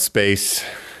a subspace.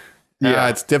 Yeah,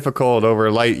 it's difficult over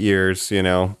light years,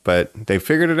 but they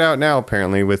figured it out now,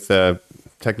 apparently, with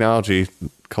technology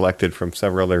collected from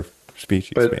several other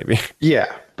species, maybe.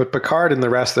 Yeah, but Picard and the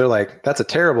rest, they're like, that's a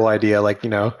terrible idea. Like,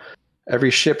 every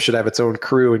ship should have its own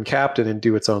crew and captain and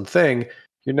do its own thing.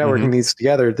 You're networking these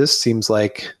together. This seems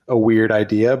like a weird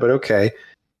idea, but okay.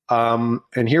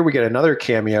 And here we get another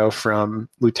cameo from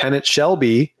Lieutenant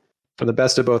Shelby from the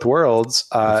Best of Both Worlds,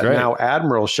 now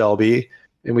Admiral Shelby.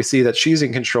 And we see that she's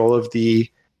in control of the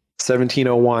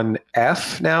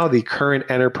 1701F now, the current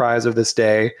Enterprise of this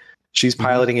day. She's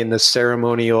piloting in this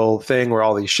ceremonial thing where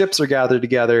all these ships are gathered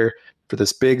together for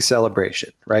this big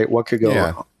celebration, right? What could go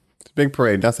wrong? It's a big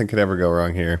parade. Nothing could ever go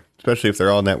wrong here, especially if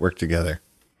they're all networked together.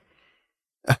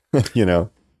 But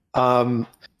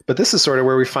this is sort of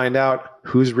where we find out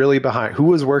who's really behind, who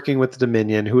was working with the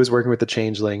Dominion, who was working with the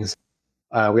Changelings.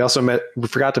 We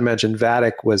forgot to mention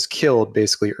Vadic was killed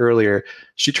basically earlier.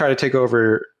 She tried to take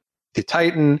over the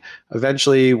Titan.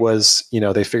 Eventually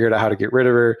they figured out how to get rid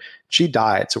of her. She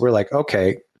died. So we're like,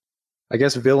 okay, I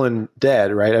guess villain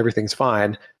dead, right? Everything's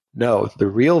fine. No, the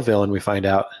real villain we find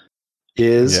out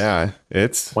is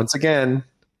it's once again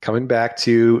coming back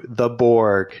to the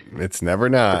Borg. It's never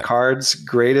not. Picard's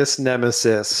greatest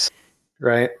nemesis,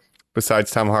 right?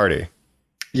 Besides Tom Hardy.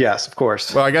 Yes, of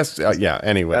course. Well, I guess,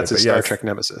 anyway. That's a Star Trek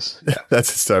nemesis. Yeah.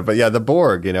 That's a Star. But yeah, the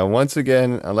Borg, once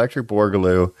again, Electric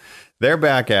Borgaloo, they're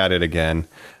back at it again.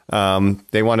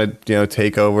 They want to,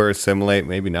 take over, assimilate,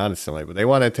 maybe not assimilate, but they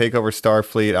want to take over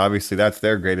Starfleet. Obviously, that's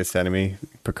their greatest enemy.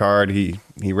 Picard, he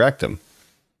wrecked them.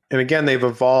 And again, they've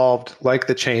evolved like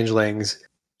the Changelings.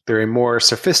 They're a more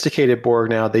sophisticated Borg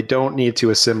now. They don't need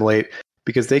to assimilate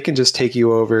because they can just take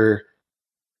you over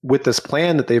with this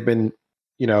plan that they've been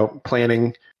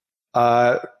planning,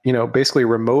 basically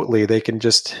remotely. They can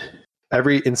just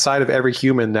inside of every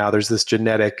human now, there's this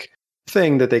genetic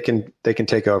thing that they can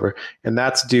take over. And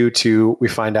that's due to, we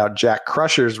find out Jack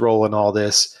Crusher's role in all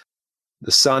this,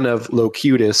 the son of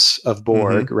Locutus of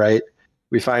Borg, right?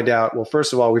 We find out,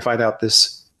 first of all, we find out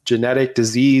this genetic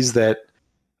disease that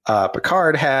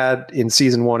Picard had in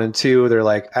season 1 and 2. They're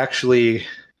like, actually,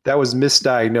 that was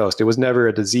misdiagnosed. It was never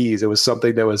a disease. It was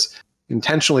something that was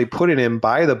intentionally put in him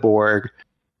by the Borg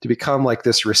to become like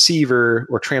this receiver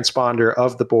or transponder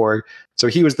of the Borg. So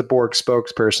he was the Borg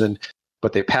spokesperson,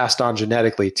 but they passed on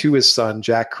genetically to his son,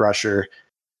 Jack Crusher,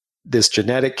 this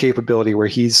genetic capability where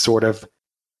he's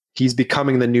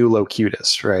becoming the new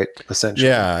Locutus, right? Essentially.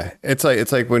 Yeah. It's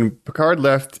like when Picard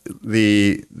left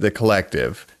the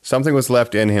collective, something was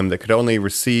left in him that could only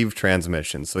receive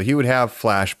transmissions. So he would have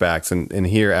flashbacks and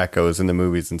hear echoes in the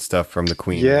movies and stuff from the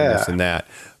Queen and this and that.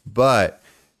 But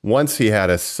once he had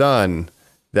a son,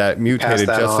 that mutated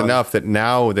just enough that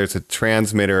now there's a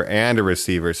transmitter and a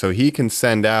receiver. So he can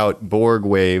send out Borg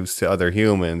waves to other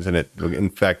humans and it will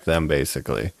infect them,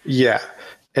 basically. Yeah.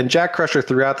 And Jack Crusher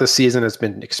throughout the season has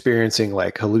been experiencing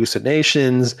like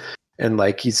hallucinations and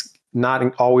like he's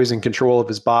not always in control of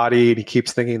his body. And he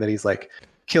keeps thinking that he's like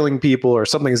killing people or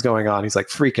something's going on. He's like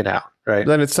freaking out, right?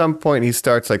 Then at some point he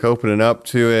starts like opening up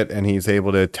to it, and he's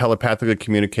able to telepathically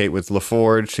communicate with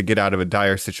LaForge to get out of a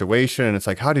dire situation. And it's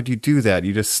like, how did you do that?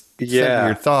 You just sent me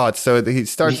your thoughts. So he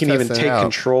starts. He can even take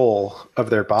control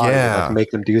of their body, like make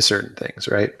them do certain things,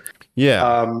 right?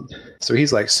 Yeah. So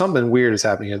he's like, something weird is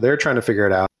happening here. They're trying to figure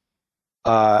it out.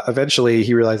 Eventually,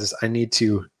 he realizes, I need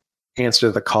to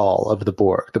answer the call of the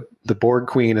Borg. The Borg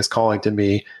Queen is calling to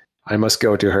me. I must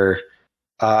go to her.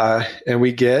 And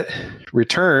we get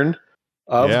return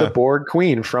of the Borg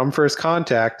Queen from First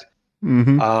Contact.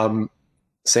 Mm-hmm.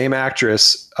 Same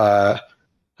actress. I'm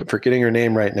forgetting her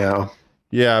name right now.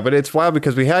 Yeah, but it's wild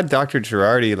because we had Dr.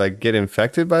 Girardi like get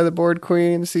infected by the Borg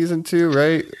Queen in season 2,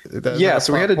 right?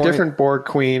 So we had a different Borg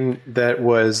Queen that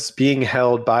was being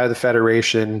held by the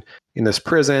Federation in this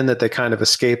prison that they kind of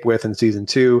escape with in season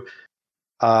 2.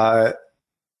 And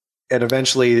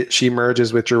eventually she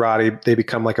merges with Girardi. They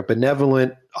become like a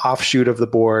benevolent offshoot of the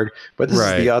Borg. But this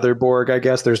is the other Borg, I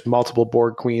guess. There's multiple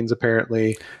Borg Queens,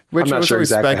 apparently. Which I'm not sure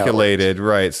exactly speculated,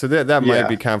 right. So that might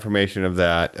be confirmation of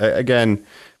that. Again,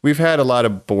 we've had a lot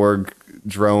of Borg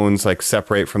drones like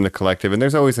separate from the collective, and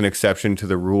there's always an exception to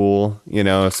the rule, you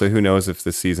know, so who knows if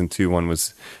the season 2 one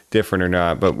was different or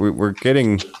not. But we're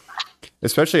getting,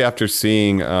 especially after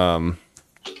seeing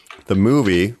the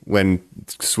movie when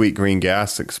sweet green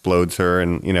gas explodes her,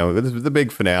 and you know the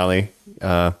big finale.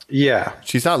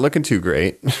 She's not looking too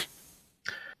great.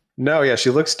 No, she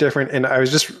looks different. And I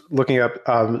was just looking up.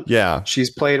 She's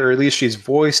played, or at least she's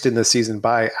voiced in this season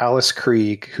by Alice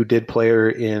Krieg, who did play her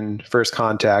in First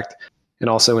Contact and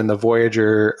also in the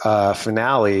Voyager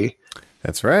finale.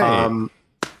 That's right.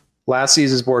 Last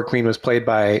season's Borg Queen was played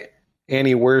by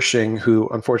Annie Wershing, who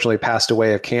unfortunately passed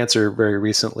away of cancer very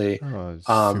recently. Oh, it's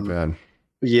too bad.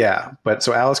 Yeah, but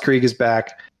so Alice Krieg is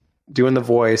back doing the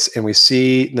voice, and we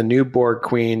see the new Borg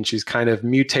Queen. She's kind of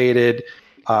mutated.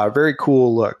 Very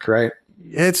cool look, right?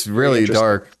 It's really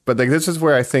dark, but like this is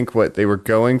where I think what they were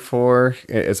going for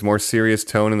is more serious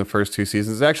tone in the first 2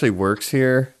 seasons. It actually works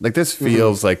here. Like this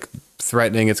feels like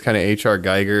threatening. It's kind of H.R.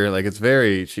 Geiger. Like it's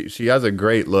very. She has a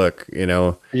great look, you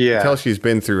know. Yeah. Until she's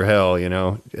been through hell, you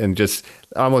know, and just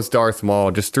almost Darth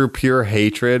Maul. Just through pure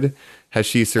hatred has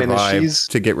she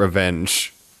survived to get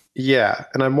revenge. Yeah,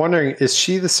 and I'm wondering, is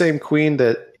she the same queen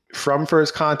that from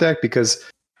First Contact? Because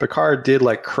Picard did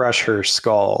like crush her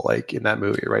skull, like in that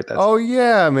movie, right?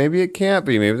 Maybe it can't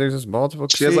be. Maybe there's just multiple.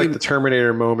 She has like the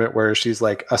Terminator moment where she's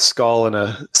like a skull in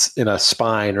a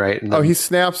spine, right? And he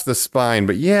snaps the spine,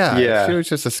 but she was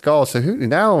just a skull. So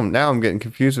now I'm getting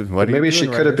confused with what. Maybe she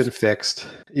could have been fixed.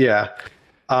 Yeah,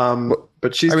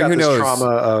 but she's got this trauma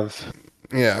of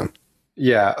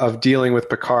of dealing with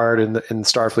Picard and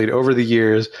Starfleet over the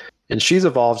years, and she's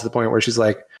evolved to the point where she's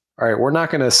like, all right, we're not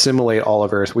going to assimilate all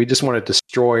of Earth. We just want to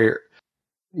destroy,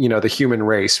 you know, the human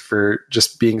race for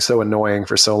just being so annoying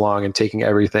for so long and taking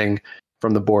everything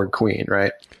from the Borg Queen,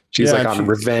 right? She's like on a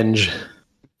revenge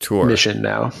tour mission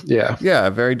now. Yeah,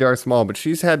 very Darth Maul. But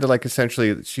she's had to like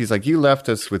essentially, she's like, you left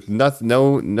us with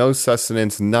no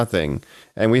sustenance, nothing,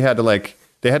 and we had to like.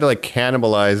 They had to like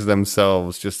cannibalize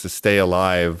themselves just to stay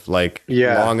alive, like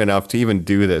long enough to even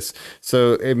do this.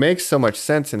 So it makes so much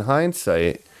sense in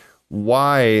hindsight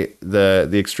why the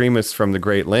extremists from the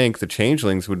Great Link, the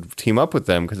Changelings, would team up with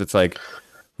them, because it's like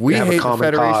we hate the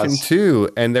Federation too,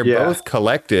 and they're both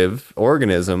collective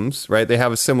organisms, right? They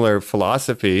have a similar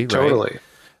philosophy, totally,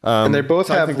 right? And they both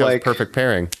have like perfect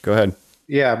pairing. Go ahead.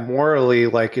 Yeah, morally,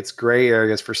 like it's gray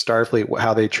areas for Starfleet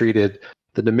how they treated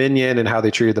the Dominion and how they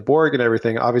treated the Borg and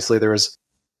everything. Obviously, there was,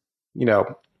 you know,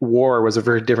 war was a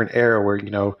very different era where, you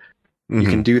know, you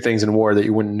can do things in war that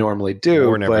you wouldn't normally do.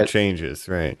 War never changes,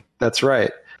 right? That's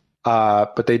right.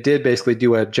 But they did basically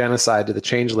do a genocide to the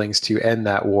Changelings to end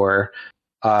that war.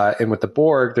 And with the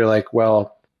Borg, they're like,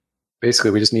 well,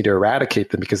 basically, we just need to eradicate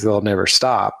them because they'll never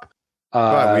stop.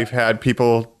 But we've had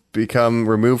people become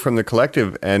removed from the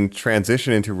collective and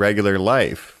transition into regular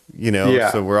life, you know?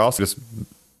 So we're also just...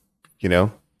 You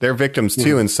know, they're victims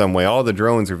too in some way. All the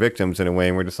drones are victims in a way,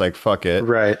 and we're just like, fuck it,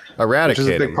 right? Eradicate.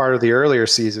 Which is a big part of the earlier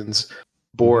seasons.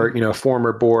 Borg, you know,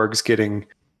 former Borgs getting,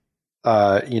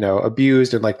 you know,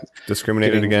 abused and like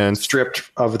discriminated against, stripped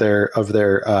of their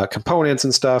components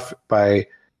and stuff by,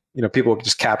 you know, people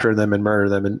just capture them and murder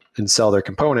them and sell their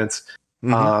components.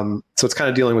 So it's kind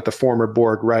of dealing with the former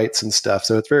Borg rights and stuff.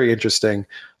 So it's very interesting.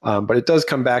 But it does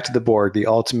come back to the Borg, the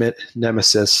ultimate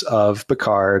nemesis of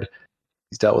Picard.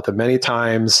 He's dealt with them many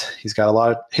times. He's got a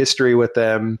lot of history with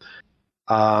them.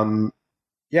 I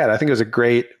think it was a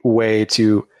great way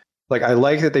to, like, I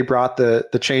like that they brought the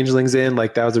Changelings in.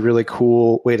 Like, that was a really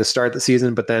cool way to start the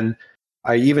season. But then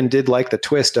I even did like the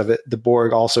twist of it, the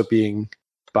Borg also being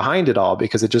behind it all,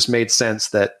 because it just made sense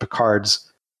that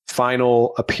Picard's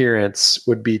final appearance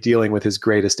would be dealing with his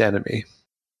greatest enemy.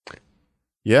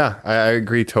 Yeah, I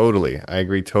agree totally.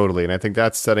 And I think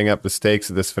that's setting up the stakes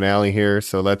of this finale here.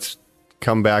 So let's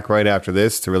come back right after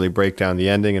this to really break down the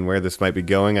ending and where this might be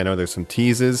going. I know there's some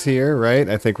teases here, right?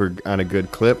 I think we're on a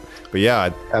good clip. But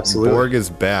yeah, absolutely. Borg is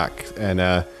back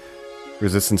and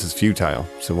resistance is futile.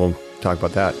 So we'll talk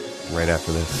about that right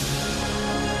after this.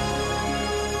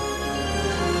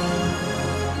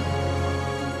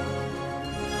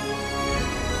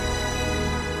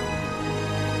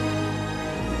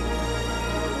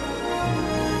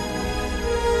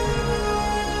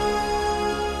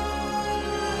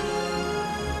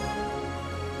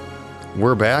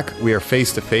 We're back. We are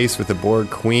face to face with the Borg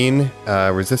Queen.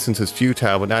 Resistance is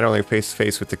futile, but not only face to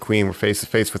face with the Queen, we're face to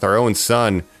face with our own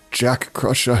son, Jack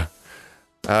Crusher.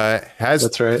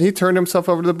 That's right. He turned himself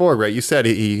over to the Borg, right? You said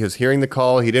he was hearing the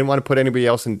call. He didn't want to put anybody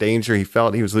else in danger. He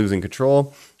felt he was losing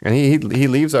control, and he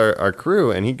leaves our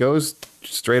crew and he goes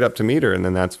straight up to meet her. And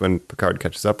then that's when Picard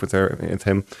catches up with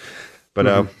him.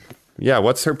 But yeah,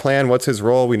 what's her plan? What's his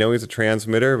role? We know he's a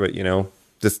transmitter, but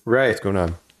just what's going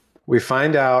on? We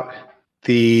find out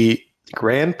the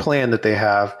grand plan that they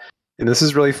have, and this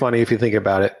is really funny if you think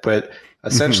about it, but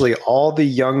essentially all the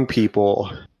young people,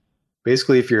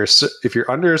 basically if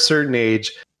you're under a certain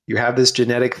age, you have this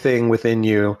genetic thing within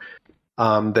you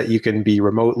that you can be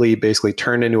remotely basically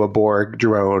turned into a Borg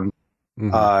drone.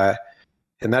 And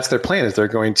that's their plan, is they're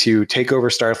going to take over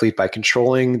Starfleet by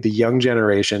controlling the young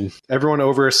generation. Everyone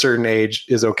over a certain age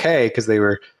is okay because they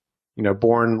were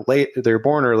born late, they're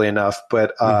born early enough,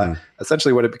 but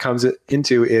essentially what it becomes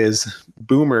into is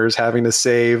boomers having to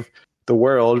save the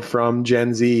world from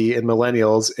Gen Z and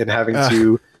millennials and having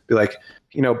to be like,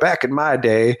 back in my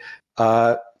day,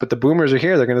 but the boomers are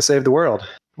here, they're going to save the world.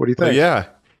 What do you think? Well,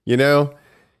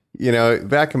 yeah.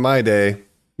 Back in my day,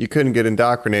 you couldn't get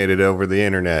indoctrinated over the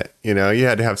internet. You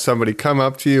had to have somebody come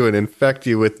up to you and infect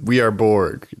you with "We are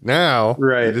Borg." Now,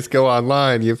 you just go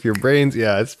online. If your brains,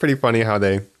 it's pretty funny how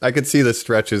I could see the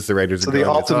stretches the writers are going. The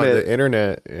ultimate, the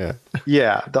internet,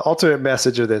 the ultimate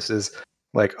message of this is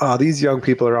like, oh, these young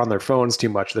people are on their phones too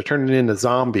much. They're turning into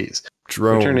zombies.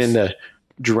 Drones. They're turning into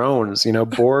drones.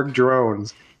 Borg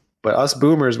drones. But us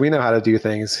boomers, we know how to do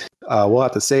things. We'll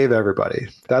have to save everybody.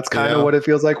 That's kind of what it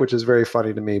feels like, which is very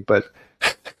funny to me. But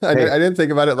I didn't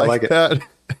think about it like that.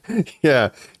 Yeah,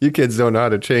 you kids don't know how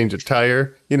to change a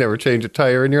tire. You never change a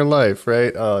tire in your life,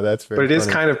 right? Oh, that's very But it is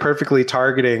kind of perfectly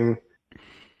targeting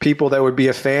people that would be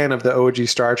a fan of the OG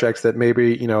Star Treks that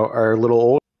maybe, are a little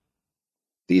old.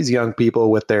 These young people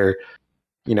with their,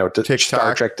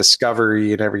 Star Trek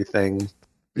Discovery and everything.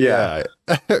 Yeah.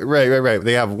 Right.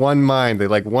 They have one mind. They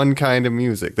like one kind of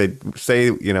music. They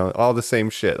say, all the same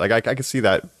shit. Like I can see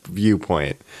that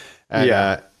viewpoint.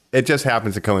 And, it just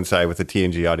happens to coincide with the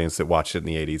TNG audience that watched it in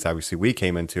the 80s. Obviously, we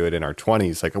came into it in our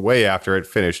 20s, like way after it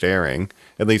finished airing.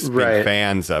 At least being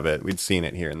fans of it. We'd seen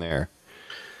it here and there.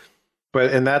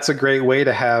 And that's a great way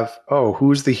to have,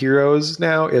 who's the heroes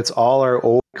now? It's all our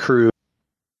old crew.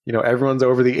 Everyone's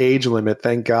over the age limit.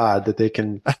 Thank God that they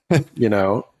can,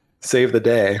 save the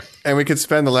day. And we could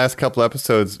spend the last couple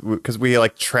episodes, because we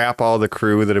trap all the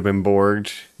crew that have been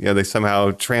Borged. They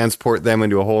somehow transport them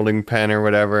into a holding pen or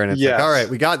whatever. And it's like, all right,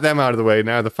 we got them out of the way.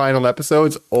 Now the final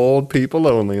episode's old people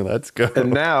only. Let's go.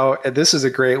 And now this is a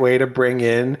great way to bring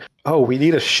in, we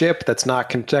need a ship that's not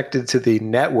connected to the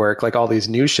network like all these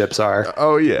new ships are.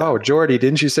 Oh, yeah. Oh, Geordi,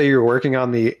 didn't you say you were working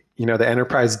on the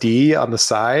Enterprise D on the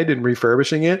side and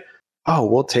refurbishing it? Oh,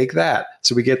 we'll take that.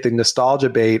 So we get the nostalgia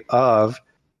bait of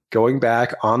going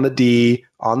back on the D,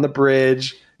 on the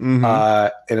bridge, and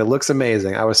it looks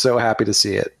amazing. I was so happy to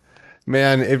see it.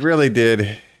 Man, it really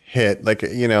did hit.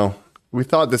 We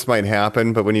thought this might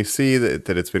happen, but when you see that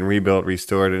it's been rebuilt,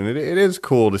 restored, and it is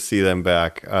cool to see them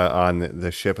back on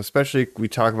the ship, especially we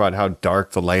talk about how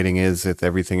dark the lighting is with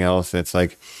everything else. And it's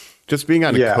like just being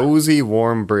on a cozy,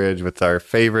 warm bridge with our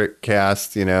favorite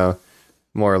cast, more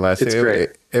or less. It's great.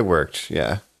 It worked,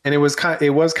 yeah. And it was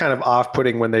kind of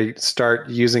off-putting when they start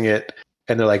using it,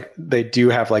 and they do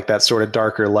have that sort of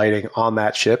darker lighting on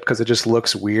that ship, because it just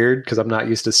looks weird because I'm not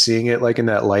used to seeing it in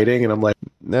that lighting, and I'm like,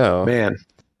 no, man.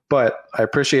 But I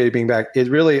appreciate it being back. It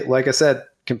really, like I said,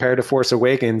 compared to Force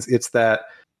Awakens, it's that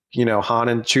Han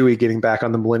and Chewie getting back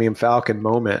on the Millennium Falcon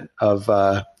moment of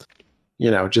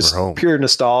just pure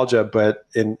nostalgia, but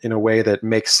in a way that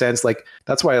makes sense.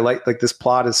 That's why I like this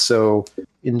plot is so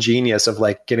ingenious of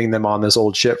getting them on this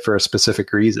old ship for a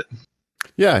specific reason.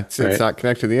 Yeah, it's not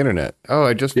connected to the internet. Oh,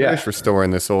 I just finished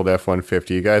restoring this old F-150.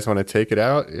 You guys want to take it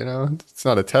out? It's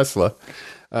not a Tesla.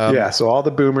 So all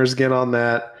the boomers get on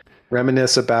that,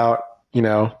 reminisce about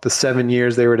the 7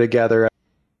 years they were together,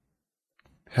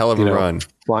 Hell of a run.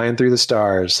 flying through the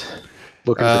stars,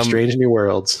 looking for strange new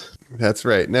worlds. That's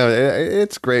right. No,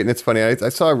 it's great and it's funny. I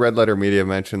saw Red Letter Media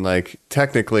mention like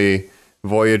technically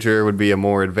Voyager would be a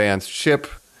more advanced ship,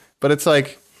 but it's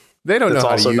like they don't know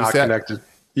how to use that. Connected.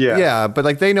 Yeah. Yeah, but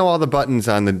like they know all the buttons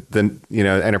on the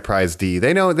Enterprise D.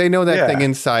 They know that thing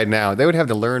inside now. They would have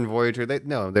to learn Voyager.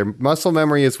 Their muscle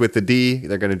memory is with the D.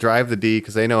 They're going to drive the D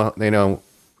because they know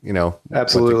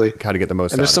absolutely how to get the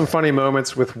most. And there's some funny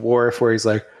moments with Worf where he's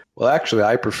like, "Well, actually,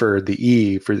 I prefer the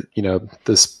E for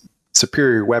this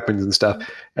superior weapons and stuff."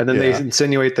 And then they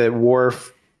insinuate that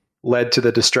Worf led to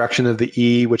the destruction of the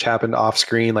E, which happened off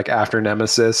screen, like after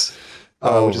Nemesis,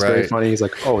 which is very funny. He's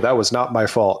like, "Oh, that was not my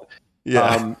fault."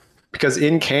 Yeah. Because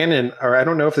in canon, or I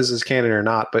don't know if this is canon or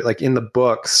not, but like in the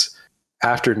books,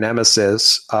 after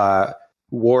Nemesis,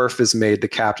 Worf is made the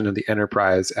captain of the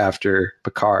Enterprise after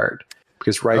Picard,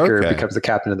 because Riker becomes the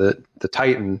captain of the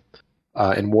Titan,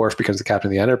 and Worf becomes the captain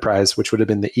of the Enterprise, which would have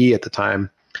been the E at the time.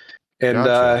 And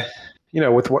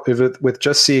with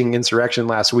just seeing Insurrection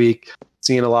last week,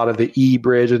 seeing a lot of the E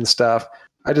bridge and stuff,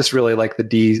 I just really like the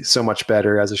D so much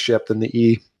better as a ship than the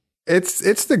E.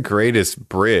 It's the greatest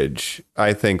bridge,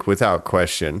 I think, without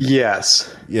question.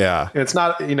 Yes. Yeah. And it's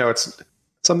not, it's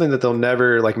something that they'll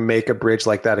never like make a bridge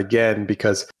like that again,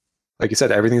 because like you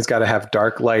said, everything's got to have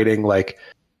dark lighting, like,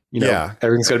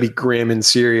 everything's got to be grim and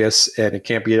serious, and it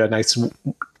can't be a nice,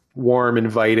 warm,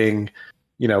 inviting,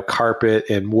 carpet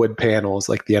and wood panels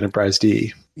like the Enterprise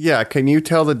D. Yeah. Can you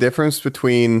tell the difference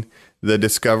between the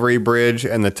Discovery bridge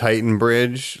and the Titan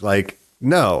bridge? Like,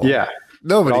 no. Yeah.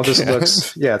 Nobody it all just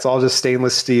looks, it's all just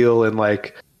stainless steel and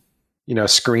like,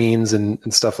 screens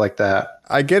and stuff like that.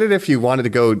 I get it if you wanted to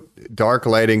go dark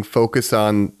lighting, focus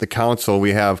on the council,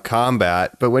 we have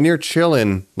combat, but when you're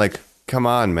chilling, like, come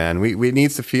on, man, we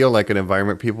needs to feel like an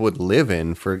environment people would live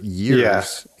in for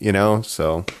years,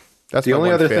 so that's the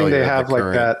only other thing they have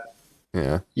like that.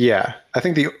 Yeah. Yeah. I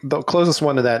think the closest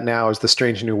one to that now is the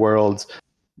Strange New Worlds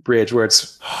bridge, where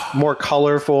it's more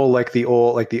colorful, like the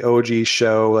OG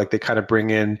show, like they kind of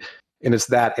bring in, and it's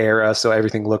that era, so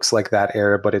everything looks like that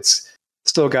era, but it's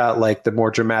still got like the more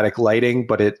dramatic lighting,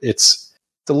 but it's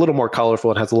a little more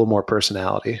colorful and has a little more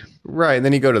personality. Right. And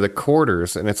then you go to the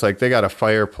quarters and it's like they got a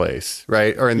fireplace,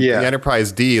 right? Or in the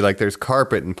Enterprise D, like there's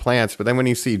carpet and plants, but then when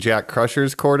you see Jack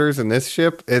Crusher's quarters in this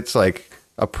ship, it's like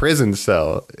a prison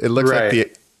cell. It looks like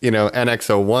the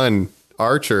NX-01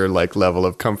 Archer like level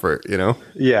of comfort,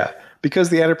 Yeah, because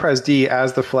the Enterprise D,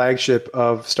 as the flagship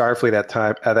of Starfleet at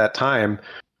that time,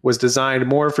 was designed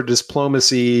more for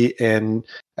diplomacy and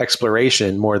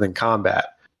exploration more than combat,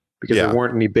 because there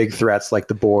weren't any big threats like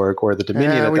the Borg or the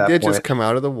Dominion at that point. We did just come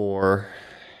out of the war.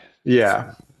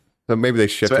 Yeah. So maybe they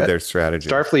shifted their strategy.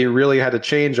 Starfleet really had to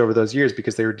change over those years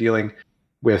because they were dealing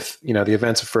with, the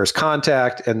events of First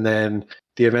Contact and then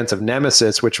the events of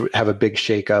Nemesis, which would have a big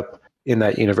shakeup in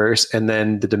that universe, and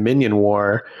then the Dominion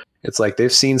War. It's like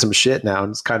they've seen some shit now,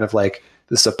 and it's kind of like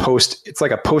this it's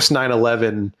like a post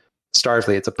 9/11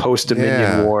 Starfleet. It's a post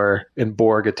Dominion War and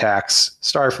Borg attacks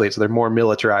Starfleet, so they're more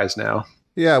militarized now.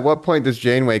 Yeah, at what point does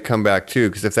Janeway come back too?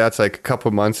 Because if that's like a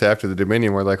couple months after the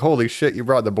Dominion War, like, holy shit, you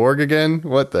brought the Borg again?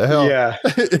 What the hell? Yeah,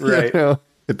 right.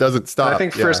 It doesn't stop. And I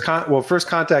think First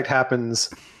Contact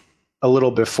happens a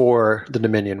little before the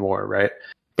Dominion War, right?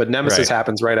 But Nemesis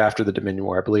happens right after the Dominion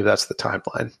War. I believe that's the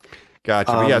timeline.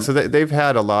 Gotcha. So they've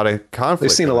had a lot of conflict.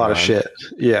 They've seen a lot of shit.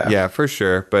 Yeah. Yeah, for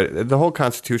sure. But the whole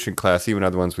Constitution class, even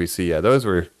other ones we see, those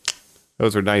were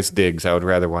nice digs. I would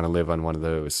rather want to live on one of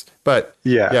those. But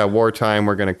wartime,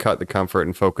 we're going to cut the comfort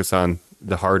and focus on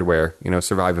the hardware,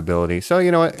 survivability. So, you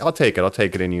know what? I'll take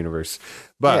it in universe.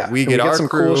 But we get our some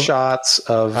crew cool shots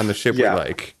of on the ship we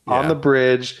like. On the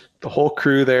bridge, the whole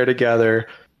crew there together.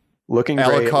 Looking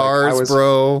great. Cars,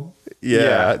 bro.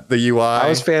 Yeah, the UI. I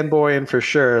was fanboying for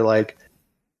sure. Like,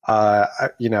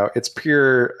 it's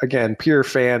pure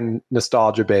fan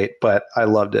nostalgia bait, but I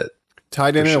loved it.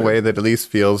 Tied in a way that at least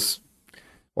feels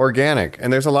organic.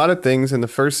 And there's a lot of things in the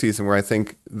first season where I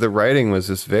think the writing was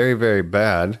just very, very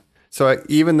bad. So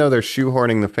even though they're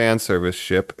shoehorning the fan service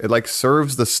ship, it like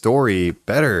serves the story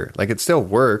better. Like it still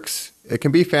works. It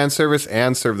can be fan service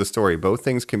and serve the story. Both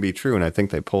things can be true. And I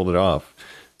think they pulled it off.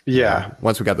 Yeah.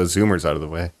 Once we got the Zoomers out of the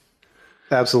way.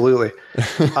 Absolutely.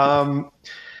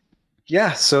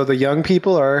 So the young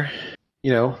people are,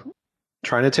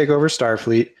 trying to take over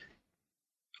Starfleet.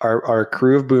 Our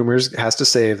crew of boomers has to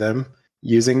save them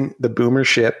using the boomer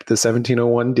ship, the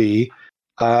 1701D.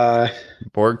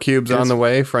 Borg cubes on the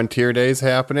way. Frontier Day's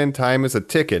happening. Time is a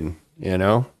ticking, They're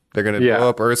going to blow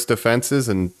up Earth's defenses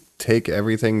and take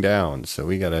everything down. So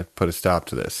we got to put a stop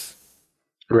to this.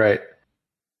 Right.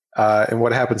 And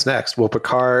what happens next? Well,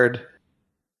 Picard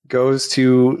goes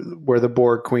to where the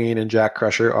Borg Queen and Jack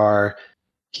Crusher are.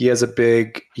 He has a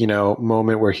big,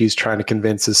 moment where he's trying to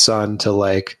convince his son to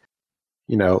let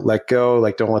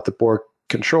go, don't let the Borg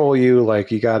control you.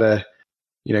 You gotta,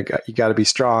 you gotta be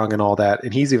strong and all that.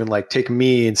 And he's even take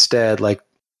me instead, leave,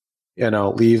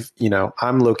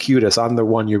 I'm Locutus. I'm the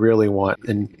one you really want.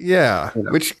 And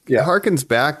which harkens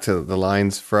back to the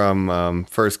lines from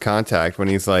First Contact when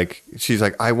she's like,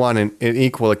 I want an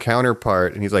equal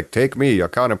counterpart. And he's like, take me, your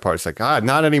counterpart. It's like,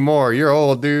 not anymore. You're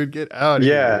old, dude. Get out of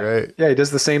here. Right? Yeah. He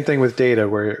does the same thing with Data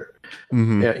where,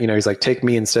 he's like, take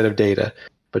me instead of Data.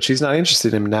 But she's not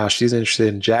interested in him now. She's interested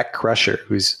in Jack Crusher,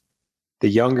 who's the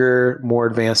younger, more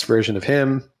advanced version of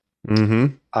him.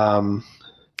 Mm-hmm.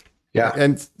 Yeah.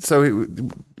 And so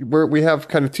we have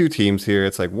kind of two teams here.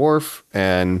 It's like Worf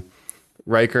and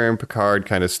Riker and Picard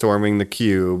kind of storming the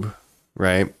cube,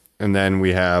 right? And then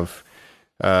we have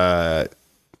Geordi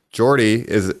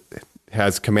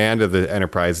has command of the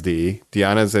Enterprise D.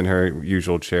 Deanna's in her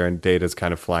usual chair, and Data's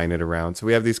kind of flying it around. So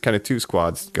we have these kind of two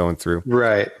squads going through.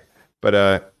 Right.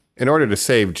 But in order to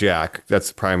save Jack, that's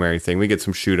the primary thing. We get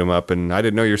some shoot 'em up, and I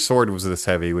didn't know your sword was this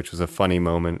heavy, which was a funny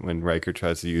moment when Riker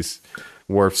tries to use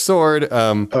Worf's sword.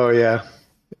 Oh yeah,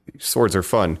 swords are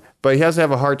fun, but he has to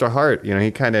have a heart to heart.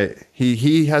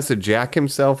 He has to jack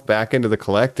himself back into the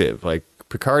collective. Like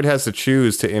Picard has to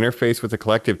choose to interface with the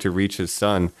collective to reach his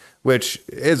son, which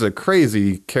is a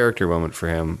crazy character moment for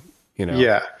him.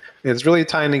 Yeah, it's really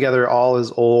tying together all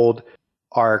his old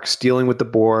arcs, dealing with the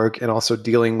Borg and also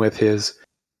dealing with his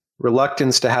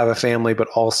reluctance to have a family, but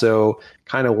also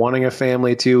kind of wanting a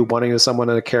family too, wanting someone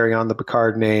to carry on the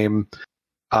Picard name.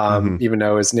 Even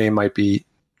though his name might be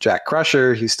Jack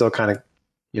Crusher, he's still kind of,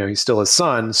 he's still his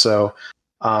son. So,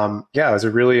 it was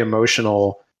a really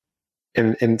emotional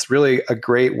and it's really a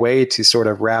great way to sort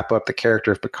of wrap up the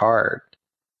character of Picard.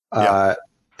 And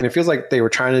it feels like they were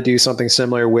trying to do something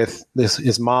similar with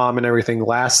his mom and everything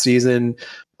last season,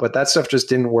 but that stuff just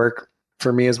didn't work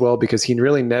for me as well because he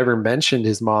really never mentioned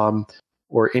his mom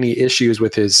or any issues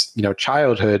with his,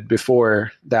 childhood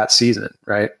before that season,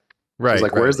 right? Right.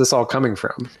 Where's this all coming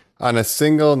from? On a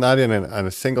single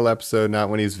episode, not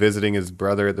when he's visiting his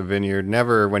brother at the vineyard,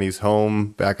 never when he's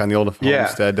home back on the old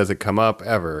homestead does it come up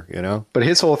ever, But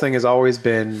his whole thing has always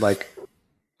been I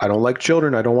don't like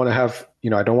children. I don't want to have,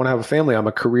 I don't want to have a family. I'm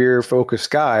a career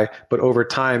focused guy. But over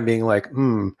time being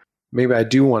maybe I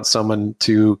do want someone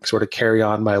to sort of carry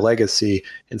on my legacy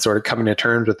and sort of coming to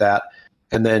terms with that.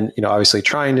 And then, obviously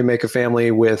trying to make a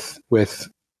family with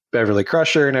Beverly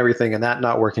Crusher and everything and that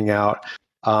not working out.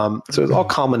 So it's all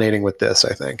culminating with this,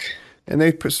 I think. And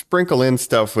they sprinkle in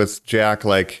stuff with Jack,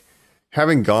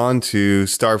 having gone to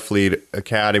Starfleet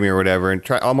Academy or whatever and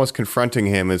almost confronting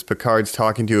him as Picard's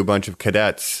talking to a bunch of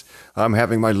cadets. I'm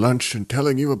having my lunch and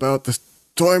telling you about the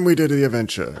time we did the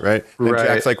adventure, right? And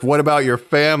Jack's like, what about your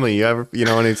family? You ever,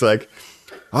 and he's like,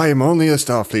 I am only a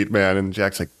Starfleet man. And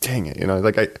Jack's like, dang it.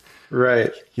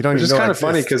 Right. You don't Which even is know kind of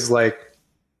funny because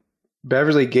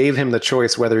Beverly gave him the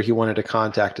choice whether he wanted to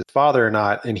contact his father or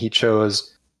not, and he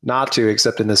chose not to,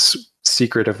 except in this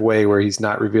secretive way where he's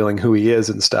not revealing who he is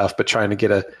and stuff, but trying to get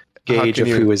a gauge of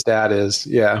who his dad is.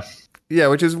 Yeah. Yeah,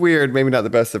 which is weird. Maybe not the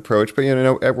best approach, but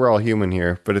we're all human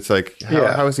here. But it's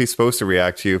how is he supposed to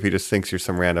react to you if he just thinks you're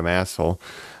some random asshole?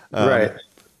 Right.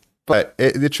 But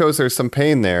it shows there's some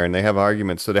pain there, and they have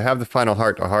arguments. So to have the final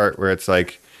heart to heart, where it's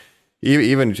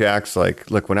even Jack's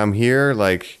look, when I'm here,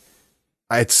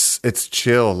 it's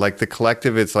chill. The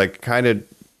collective, it's kind of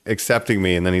accepting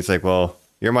me, and then he's like, well,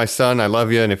 you're my son, I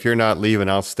love you, and if you're not leaving,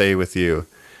 I'll stay with you.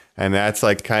 And that's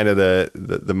kind of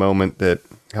the moment that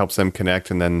helps them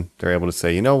connect, and then they're able to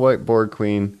say, you know what, Borg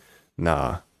Queen,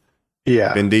 nah.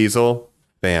 Yeah. Vin Diesel,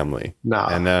 family. Nah.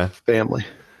 And family.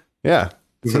 Yeah.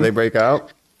 So they break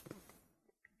out.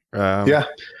 Yeah.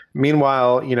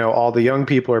 Meanwhile, all the young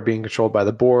people are being controlled by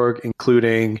the Borg,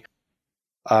 including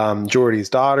Geordi's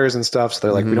daughters and stuff.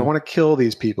 So they're we don't want to kill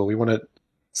these people. We want to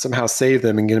somehow save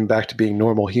them and get them back to being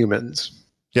normal humans.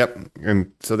 Yep.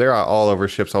 And so they're all over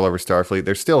ships, all over Starfleet.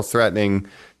 They're still threatening.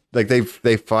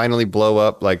 They finally blow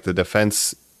up the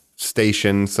defense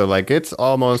station. So it's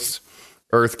almost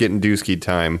Earth getting dooskied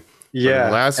time. Yeah.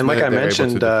 Last and minute, I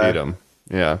mentioned, defeat them.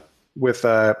 Yeah. With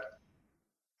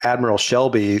Admiral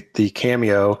Shelby, the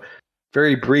cameo,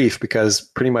 very brief because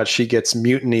pretty much she gets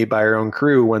mutinied by her own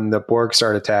crew when the Borg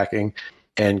start attacking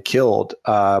and killed.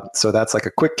 So that's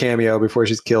a quick cameo before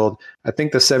she's killed. I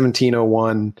think the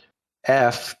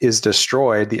 1701F is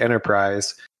destroyed, the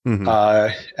Enterprise,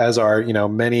 as are,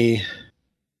 many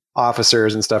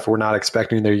officers and stuff were not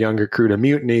expecting their younger crew to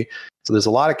mutiny. So there's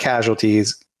a lot of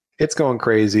casualties. It's going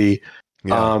crazy.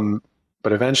 Yeah.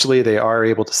 But eventually they are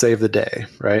able to save the day,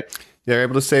 right? They're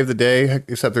able to save the day,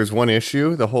 except there's one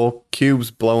issue. The whole cube's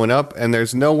blowing up, and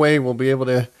there's no way we'll be able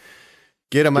to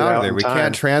get him Get out of out there. in We time.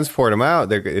 can't transport him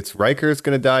out. It's Riker's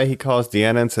going to die. He calls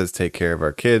Deanna and says, take care of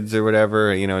our kids or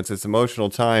whatever. You know, it's this emotional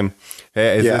time.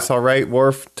 Hey, is this all right,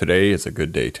 Worf? Today is a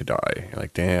good day to die. You're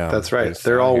like, damn. That's right.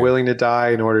 They're all willing to die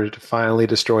in order to finally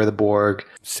destroy the Borg.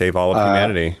 Save all of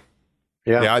humanity.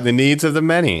 Yeah. The needs of the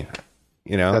many,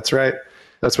 you know? That's right.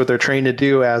 That's what they're trained to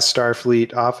do as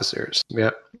Starfleet officers.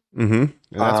 Yep. Mm-hmm. And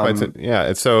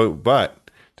that's why but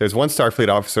there's one Starfleet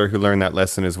officer who learned that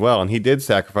lesson as well, and he did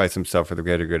sacrifice himself for the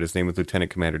greater good. His name was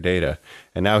Lieutenant Commander Data,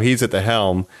 and now he's at the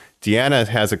helm. Deanna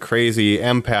has a crazy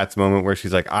empath moment where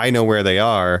she's like, I know where they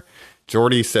are.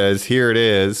 Geordi says, here it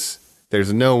is.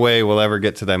 There's no way we'll ever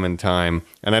get to them in time.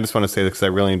 And I just want to say this because I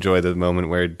really enjoy the moment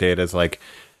where Data's like,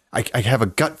 I have a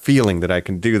gut feeling that I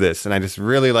can do this. And I just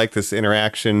really like this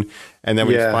interaction. And then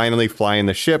we finally fly in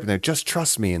the ship and they just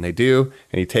trust me. And they do.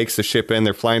 And he takes the ship in.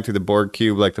 They're flying through the Borg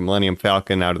cube like the Millennium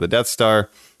Falcon out of the Death Star.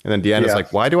 And then Deanna's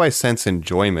like, why do I sense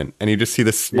enjoyment? And you just see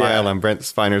the smile on Brent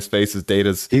Spiner's face as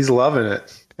Data's. He's loving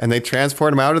it. And they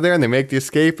transport him out of there and they make the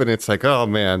escape. And it's like, oh,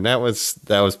 man, that was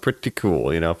pretty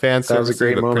cool. You know, fan service, was a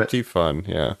great moment. Pretty fun.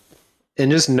 Yeah.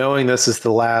 And just knowing this is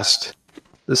the last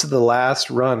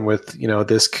run with, you know,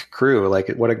 this crew, like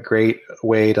what a great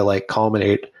way to like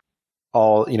culminate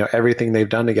all, you know, everything they've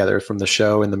done together from the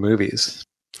show and the movies.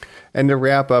 And to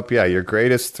wrap up, your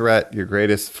greatest threat, your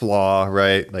greatest flaw,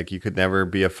 right? Like you could never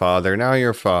be a father. Now you're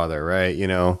a father, right? You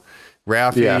know,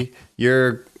 Raffi,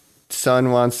 your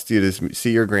son wants you to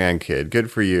see your grandkid.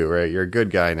 Good for you, right? You're a good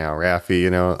guy now, Raffi, you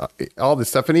know, all this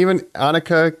stuff. And even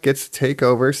Annika gets to take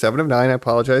over. 7 of 9, I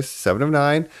apologize. 7 of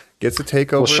 9. Gets to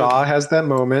take over. Well, Shaw has that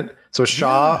moment. So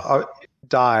Shaw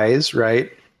dies,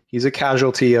 right? He's a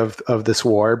casualty of this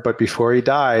war. But before he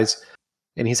dies,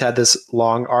 and he's had this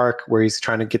long arc where he's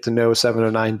trying to get to know 7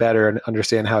 of 9 better and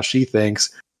understand how she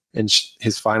thinks. And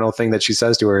his final thing that she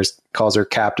says to her is calls her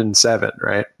Captain 7,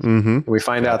 right? Mm-hmm. And we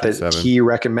find out that 7. he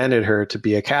recommended her to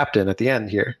be a captain at the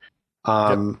end here.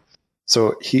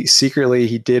 So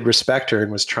he did respect her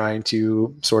and was trying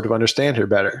to sort of understand her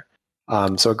better.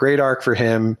 So a great arc for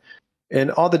him.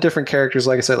 And all the different characters,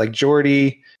 like I said, like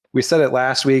Geordi, we said it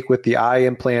last week with the eye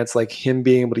implants, like him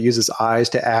being able to use his eyes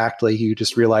to act, like you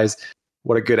just realize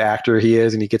what a good actor he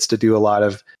is, and he gets to do a lot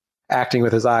of acting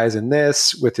with his eyes in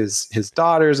this, with his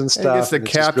daughters and stuff. And he gets the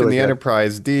captain, really the good.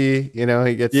 Enterprise D, you know,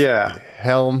 he gets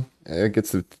helm,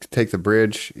 gets to take the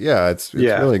bridge. Yeah, it's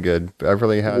really good.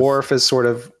 Beverly has... Worf has sort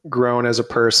of grown as a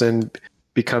person,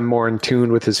 become more in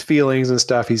tune with his feelings and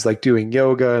stuff. He's like doing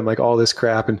yoga and like all this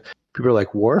crap, and people are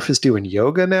like, Worf is doing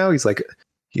yoga now? He's like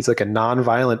a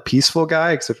non-violent, peaceful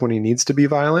guy, except when he needs to be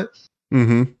violent.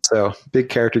 Mm-hmm. So big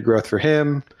character growth for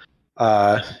him.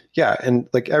 And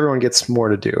like everyone gets more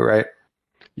to do, right?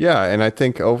 Yeah, and I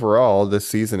think overall, this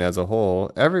season as a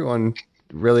whole, everyone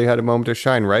really had a moment to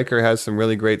shine. Riker has some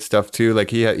really great stuff too.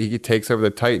 Like he takes over the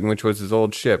Titan, which was his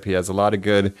old ship. He has a lot of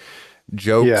good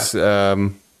jokes.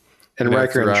 And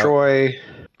Riker and Troy.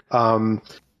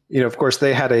 You know, of course,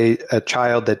 they had a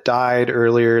child that died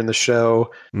earlier in the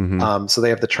show. Mm-hmm. So they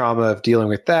have the trauma of dealing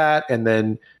with that. And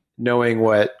then knowing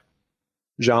what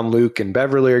Jean-Luc and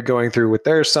Beverly are going through with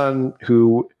their son,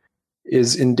 who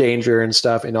is in danger and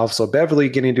stuff. And also Beverly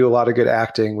getting to do a lot of good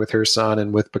acting with her son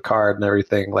and with Picard and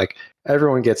everything. Like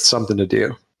everyone gets something to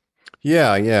do.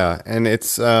 Yeah. And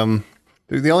it's the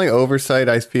only oversight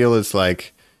I feel is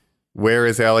like, where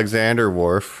is Alexander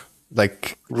Worf?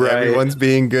 Like everyone's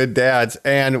being good dads,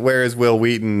 and where is Will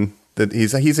Wheaton? That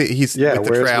he's with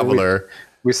the Traveler.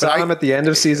 We saw him at the end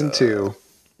of season 2.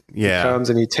 Yeah, he comes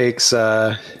and he takes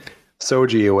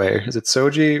Soji away. Is it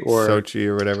Soji or Sochi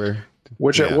or whatever?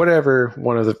 Whatever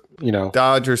one of the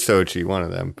Dodge or Sochi, one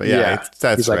of them. But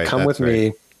that's he's like, right. Come with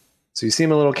me. So you see him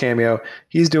in a little cameo.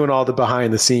 He's doing all the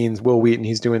behind the scenes. Will Wheaton,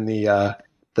 he's doing the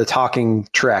talking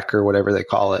Trek or whatever they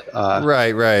call it.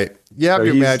 Right. Yeah, so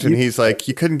you imagine he's like,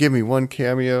 you couldn't give me one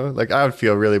cameo. Like, I would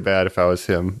feel really bad if I was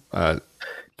him.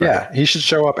 He should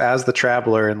show up as the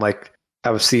Traveler and like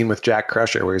have a scene with Jack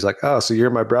Crusher where he's like, oh, so you're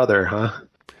my brother, huh?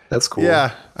 That's cool.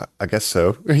 Yeah, I guess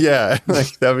so. Yeah,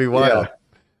 like that'd be wild.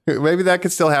 Maybe that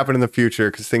could still happen in the future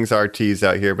because things are teased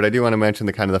out here. But I do want to mention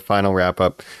the kind of the final wrap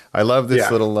up. I love this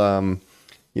little,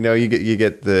 you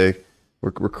get the.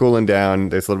 We're cooling down.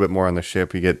 There's a little bit more on the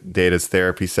ship. You get Data's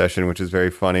therapy session, which is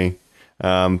very funny.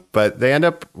 But they end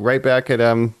up right back at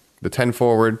the 10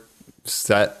 forward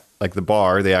set, like the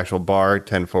bar, the actual bar,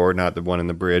 10 forward, not the one in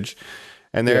the bridge.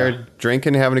 And they're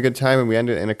drinking, having a good time, and we end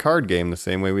it in a card game the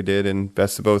same way we did in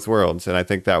Best of Both Worlds. And I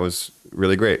think that was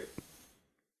really great.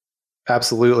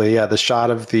 Absolutely. Yeah. The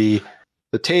shot of the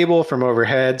table from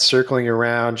overhead circling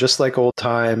around just like old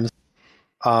times.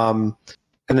 And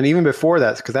then even before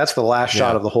that, because that's the last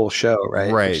shot of the whole show,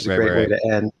 right? Right, Which is a great way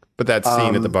to end. But that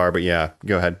scene at the bar, but yeah,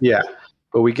 go ahead. Yeah.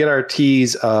 But we get our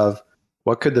tease of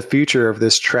what could the future of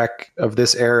this Trek, of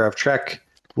this era of Trek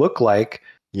look like.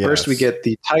 Yes. First, we get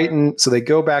the Titan. So they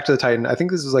go back to the Titan. I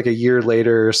think this is like a year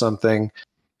later or something.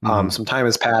 Some time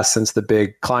has passed since the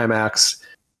big climax.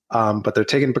 But they're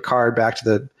taking Picard back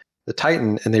to the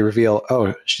Titan, and they reveal,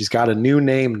 oh, she's got a new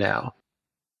name now.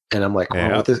 And I'm like,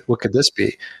 what could this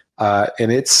be?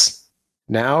 And it's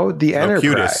now the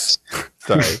Enterprise.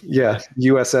 Sorry. Yeah,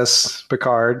 USS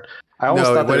Picard. I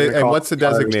almost thought and what's the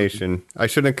designation? I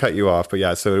shouldn't cut you off, but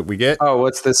yeah, so we get... Oh,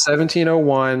 it's the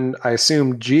 1701, I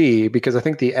assume G, because I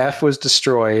think the F was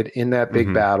destroyed in that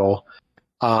big battle.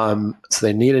 So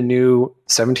they need a new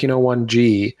 1701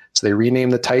 G. So they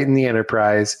rename the Titan the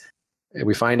Enterprise. And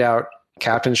we find out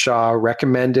Captain Shaw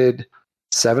recommended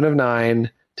 7 of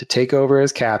 9 to take over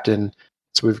as captain.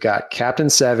 So we've got Captain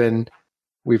 7.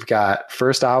 We've got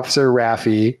First Officer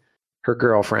Raffi, her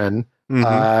girlfriend.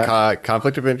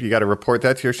 Conflict of interest. You got to report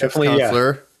that to your ship's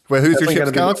counselor. Yeah. Well, who's your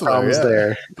ship's counselor?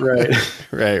 There.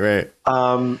 Right. right.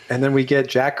 And then we get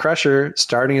Jack Crusher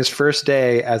starting his first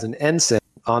day as an ensign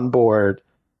on board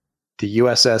the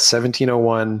USS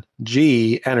 1701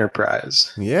 G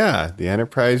Enterprise. Yeah, the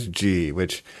Enterprise G,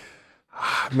 which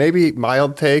maybe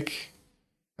mild take.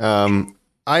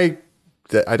 I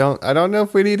don't know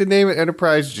if we need to name it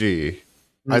Enterprise G.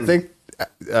 I think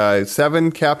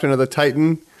 7, Captain of the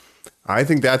Titan. I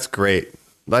think that's great.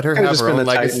 Let her have her own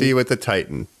legacy with the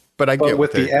Titan. But get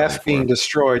with the F being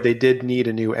destroyed, they did need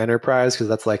a new Enterprise because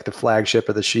that's like the flagship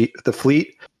of the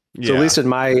fleet. So at least in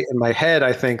my head,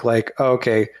 I think like,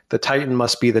 okay, the Titan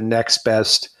must be the next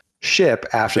best ship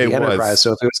after the Enterprise.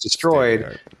 So if it was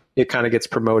destroyed, it kind of gets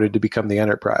promoted to become the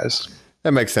Enterprise.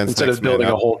 That makes sense. Instead of building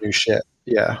a whole new ship.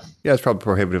 Yeah. Yeah, it's probably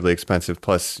prohibitively expensive.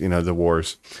 Plus, the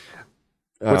wars.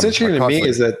 What's interesting to me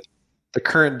is that the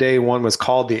current day one was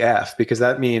called the F because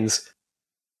that means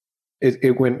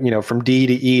it went, from D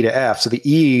to E to F. So the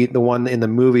E, the one in the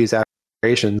movies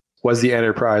after was the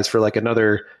Enterprise for like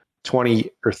another 20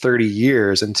 or 30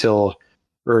 years until,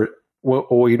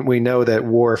 we know that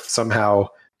Worf somehow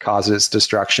causes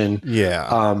destruction.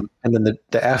 Yeah. And then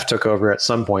the F took over at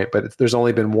some point, but there's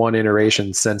only been one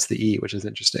iteration since the E, which is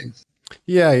interesting.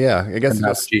 Yeah. I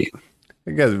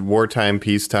guess wartime,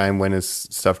 peacetime, when is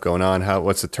stuff going on?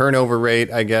 What's the turnover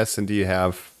rate, I guess? And do you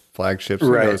have flagships?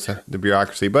 Right. The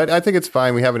bureaucracy. But I think it's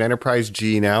fine. We have an Enterprise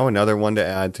G now, another one to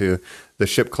add to the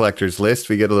ship collectors list.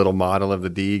 We get a little model of the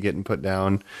D getting put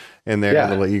down in there, a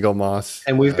little eagle moss.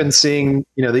 And we've been seeing,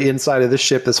 the inside of the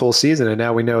ship this whole season, and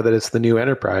now we know that it's the new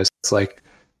Enterprise. It's like,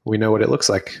 we know what it looks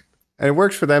like. And it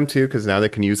works for them too, because now they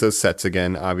can use those sets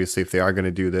again, obviously, if they are going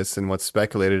to do this. And what's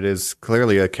speculated is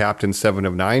clearly a Captain 7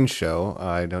 of 9 show.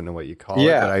 I don't know what you call it,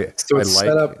 but so it's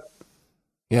set up.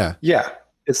 Yeah.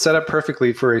 It's set up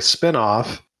perfectly for a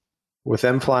spin-off with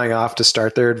them flying off to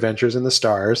start their adventures in the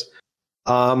stars.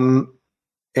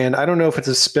 And I don't know if it's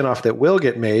a spin-off that will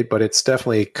get made, but it's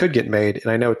definitely could get made.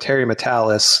 And I know Terry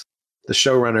Matalas, the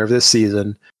showrunner of this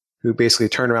season, who basically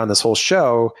turned around this whole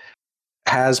show,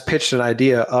 has pitched an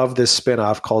idea of this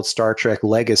spin-off called Star Trek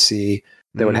Legacy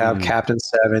that would have Captain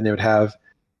 7, it would have,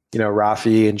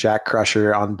 Raffi and Jack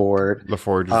Crusher on board.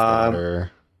 LaForge's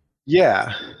daughter.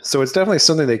 Yeah. So it's definitely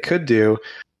something they could do.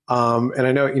 And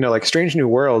I know, like Strange New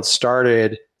Worlds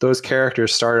those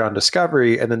characters started on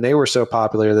Discovery, and then they were so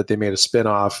popular that they made a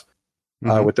spin-off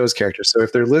with those characters. So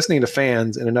if they're listening to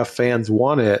fans and enough fans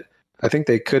want it, I think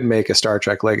they could make a Star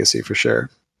Trek Legacy for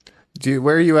sure.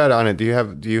 Where are you at on it? Do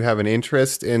you have an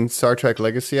interest in Star Trek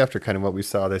Legacy after kind of what we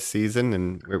saw this season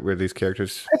and where these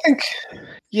characters? I think,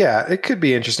 it could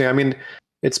be interesting. I mean,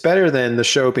 it's better than the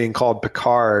show being called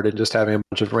Picard and just having a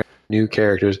bunch of new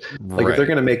characters. Like if they're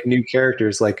going to make new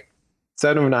characters, like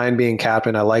 7 of 9 being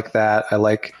Captain, I like that. I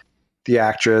like the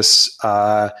actress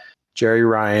Jerry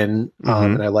Ryan,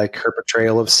 and I like her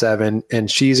portrayal of 7.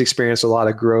 And she's experienced a lot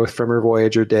of growth from her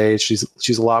Voyager days.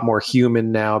 She's a lot more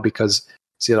human now because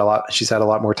she's had a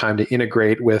lot more time to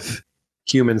integrate with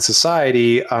human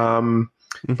society.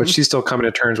 But she's still coming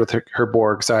to terms with her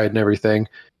Borg side and everything.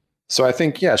 So I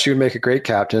think, she would make a great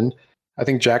captain. I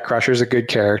think Jack Crusher is a good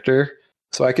character.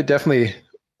 So I could definitely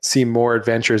see more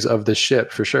adventures of this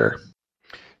ship for sure.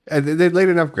 They laid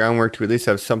enough groundwork to at least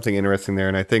have something interesting there.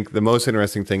 And I think the most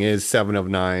interesting thing is 7 of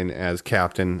 9 as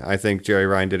captain. I think Jerry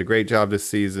Ryan did a great job this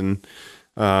season.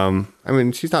 I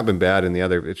mean, she's not been bad in the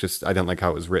other. It's just, I don't like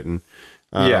how it was written.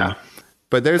 But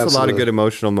there's a lot of good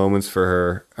emotional moments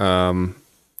for her.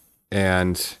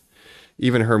 And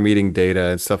even her meeting Data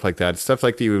and stuff like that. Stuff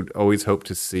like that you would always hope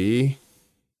to see.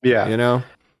 Yeah. You know?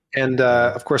 And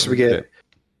of course we get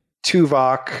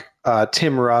Tuvok,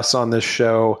 Tim Russ on this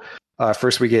show.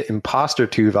 First we get Imposter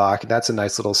Tuvok. That's a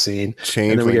nice little scene.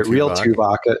 And then we get real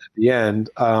Tuvok at the end.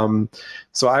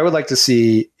 So I would like to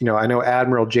see, I know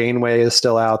Admiral Janeway is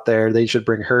still out there. They should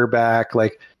bring her back.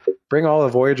 Like, bring all the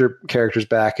Voyager characters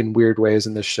back in weird ways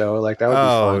in this show. Like, that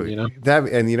would be fun,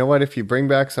 And you know what? If you bring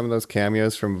back some of those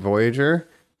cameos from Voyager,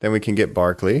 then we can get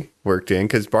Barclay worked in,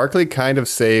 because Barclay kind of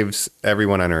saves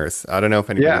everyone on Earth. I don't know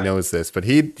if anybody knows this, but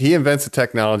he invents a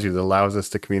technology that allows us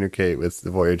to communicate with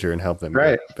the Voyager and help them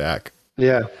get back.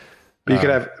 Yeah. But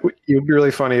it would be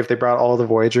really funny if they brought all the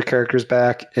Voyager characters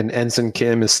back and Ensign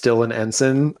Kim is still an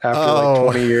ensign after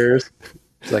 20 years.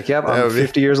 It's like, yep, I'm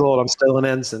 50 years old. I'm still an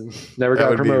ensign. Never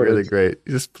got promoted. That would be really great.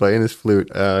 Just playing his flute.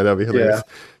 That would be hilarious.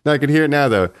 Yeah. No, I can hear it now,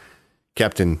 though.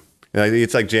 Captain.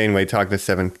 It's like Janeway talking to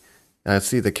Seven. I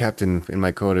see the captain in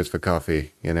my quarters for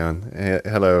coffee,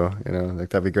 hello, like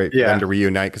that'd be great for them to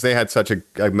reunite, because they had such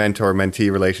a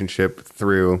mentor-mentee relationship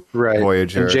through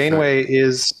Voyager. And Janeway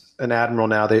is an admiral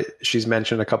now. She's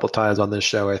mentioned a couple times on this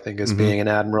show, I think, as being an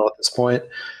admiral at this point.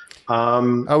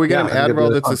 We got an admiral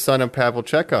that's the son of Pavel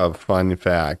Chekhov, fun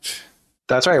fact.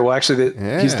 That's right. Well, actually,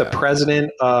 he's the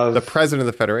president of... The president of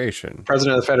the Federation.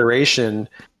 President of the Federation.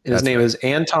 And his name is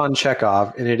Anton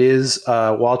Chekhov, and it is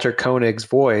Walter Koenig's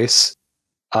voice,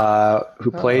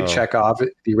 who played Chekhov,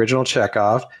 the original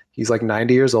Chekhov. He's like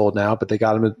 90 years old now, but they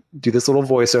got him to do this little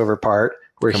voiceover part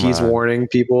where he's warning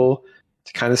people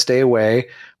to kind of stay away.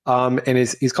 And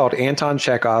he's called Anton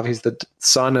Chekhov. He's the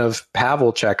son of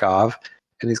Pavel Chekhov,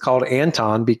 and he's called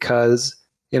Anton because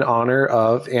in honor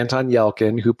of Anton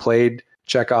Yelkin, who played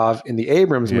Chekhov in the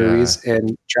Abrams movies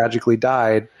and tragically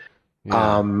died.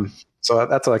 Yeah. So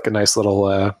that's like a nice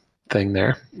little thing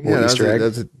there. Yeah,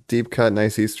 that's a deep cut,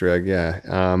 nice Easter egg. Yeah.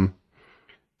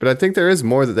 But I think there is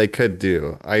more that they could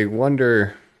do. I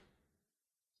wonder,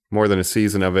 more than a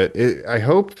season of it. I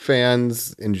hope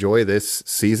fans enjoy this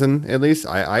season, at least.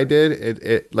 I did.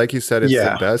 It like you said, it's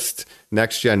the best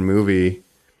next gen movie.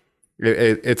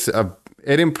 It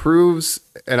improves,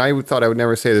 and I thought I would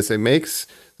never say this. It makes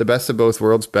the best of both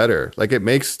worlds better. Like, it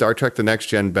makes Star Trek: The Next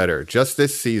Gen better. Just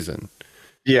this season.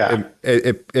 Yeah,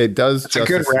 it does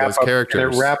justice to those characters.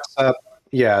 And it wraps up,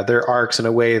 their arcs in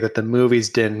a way that the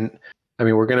movies didn't. I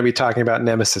mean, we're going to be talking about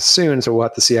Nemesis soon, so we'll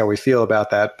have to see how we feel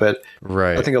about that. But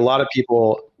I think a lot of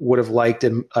people would have liked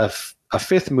a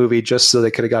fifth movie just so they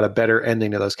could have got a better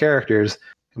ending to those characters,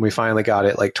 and we finally got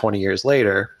it like 20 years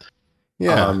later.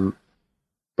 Yeah,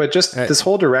 but just this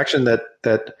whole direction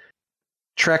that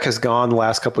Trek has gone the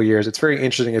last couple of years, it's very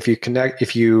interesting if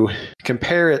you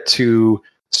compare it to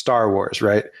Star Wars,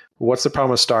 right? What's the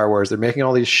problem with Star Wars? They're making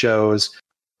all these shows.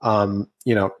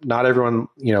 Not everyone,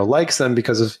 likes them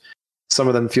because of some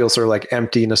of them feel sort of like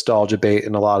empty nostalgia bait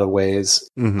in a lot of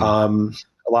ways. Mm-hmm.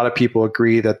 A lot of people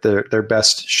agree that their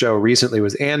best show recently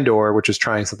was Andor, which was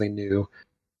trying something new.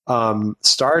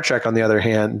 Star Trek, on the other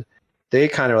hand, they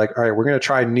kind of like, all right, we're going to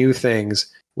try new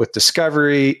things with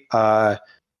Discovery. Love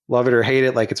it or hate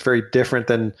it, like, it's very different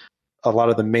than a lot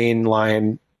of the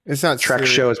mainline Trek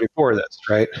shows before this,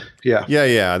 right? Yeah.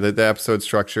 The episode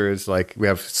structure is like we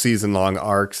have season-long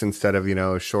arcs instead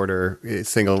of shorter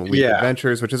single-week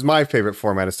adventures, which is my favorite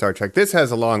format of Star Trek. This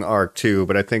has a long arc too,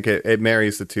 but I think it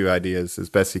marries the two ideas as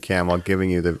best you can while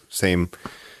giving you the same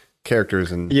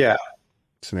characters and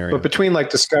scenario. But between like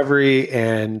Discovery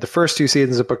and the first two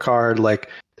seasons of Picard, like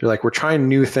they're like, we're trying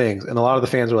new things, and a lot of the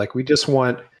fans are like, we just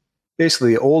want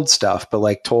basically the old stuff, but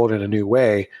like told in a new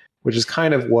way. Which is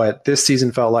kind of what this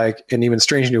season felt like, and even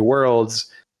Strange New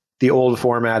Worlds, the old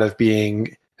format of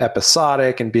being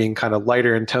episodic and being kind of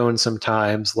lighter in tone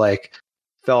sometimes, like,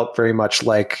 felt very much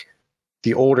like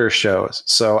the older shows.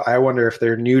 So I wonder if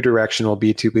their new direction will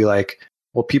be to be like,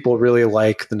 well, people really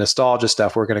like the nostalgia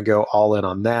stuff. We're going to go all in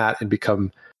on that and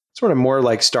become sort of more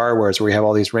like Star Wars, where we have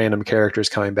all these random characters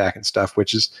coming back and stuff,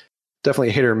 which is definitely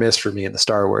a hit or miss for me in the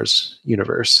Star Wars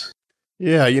universe.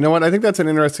 Yeah, you know what? I think that's an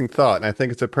interesting thought, and I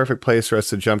think it's a perfect place for us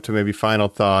to jump to maybe final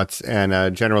thoughts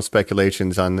and general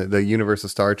speculations on the universe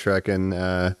of Star Trek and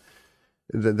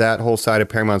that whole side of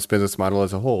Paramount's business model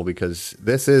as a whole, because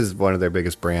this is one of their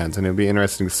biggest brands, and it'd be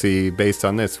interesting to see, based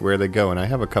on this, where they go. And I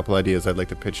have a couple ideas I'd like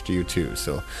to pitch to you too,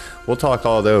 so we'll talk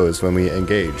all those when we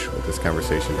engage with this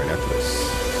conversation right after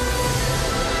this.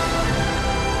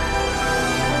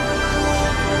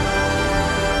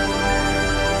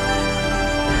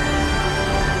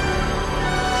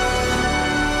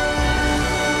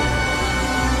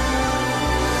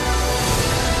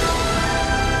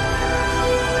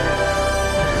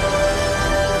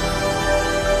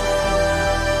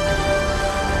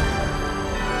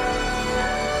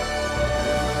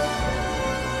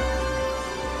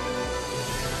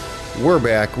 We're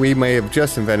back. We may have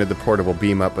just invented the portable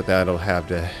beam up, but that'll have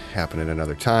to happen at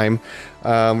another time.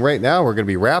 Right now, we're going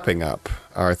to be wrapping up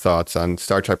our thoughts on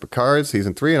Star Trek Picard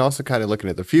Season 3 and also kind of looking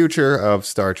at the future of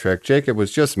Star Trek. Jacob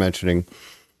was just mentioning,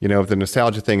 if the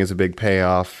nostalgia thing is a big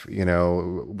payoff,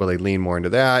 will they lean more into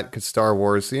that? Because Star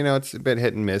Wars, it's a bit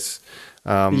hit and miss.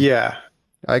 I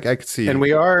could see. And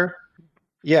we're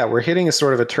hitting a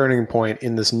sort of a turning point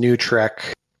in this new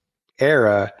Trek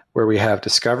era where we have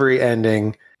Discovery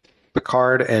ending,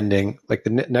 Picard ending. Like the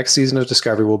next season of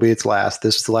Discovery will be its last.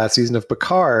 This is the last season of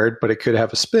Picard, but it could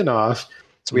have a spin-off.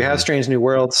 So we have Strange New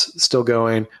Worlds still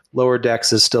going, Lower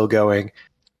Decks is still going,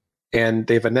 and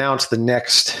they've announced the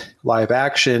next live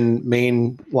action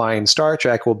mainline Star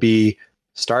Trek will be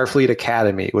Starfleet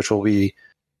Academy, which will be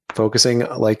focusing,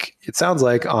 like it sounds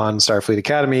like, on Starfleet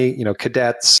Academy,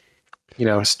 cadets,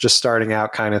 just starting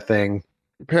out kind of thing.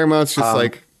 Paramount's just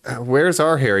like, where's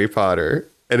our Harry Potter?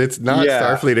 And it's not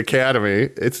Starfleet Academy.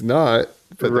 It's not,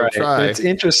 but they'll try. It's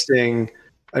interesting.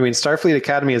 I mean, Starfleet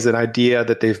Academy is an idea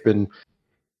that they've been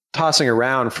tossing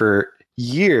around for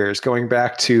years, going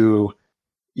back to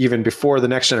even before the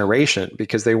Next Generation,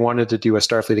 because they wanted to do a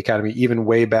Starfleet Academy even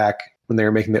way back when they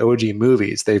were making the OG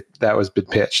movies. That was been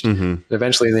pitched.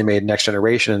 Eventually, they made Next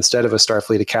Generation instead of a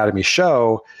Starfleet Academy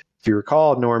show. If you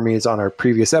recall, Normies, on our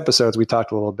previous episodes, we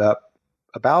talked a little bit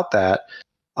about that.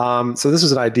 So this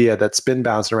is an idea that's been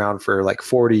bouncing around for like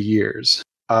 40 years.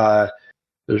 I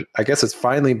guess it's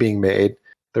finally being made.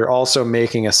 They're also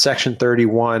making a Section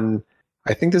 31.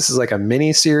 I think this is like a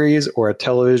mini series or a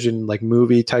television like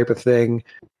movie type of thing,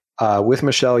 with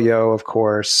Michelle Yeoh, of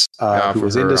course, who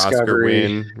was in Discovery. Oscar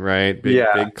win, right?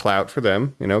 Big clout for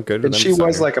them. Good for them. And she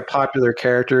was like a popular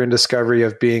character in Discovery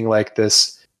of being like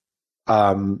this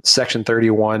Section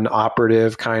 31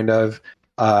 operative kind of.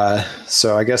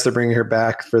 So I guess they're bringing her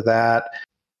back for that.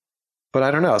 But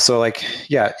I don't know. So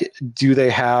do they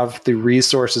have the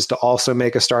resources to also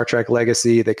make a Star Trek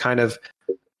Legacy? They kind of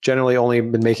generally only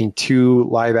been making 2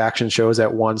 live action shows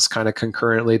at once, kind of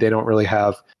concurrently. They don't really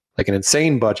have like an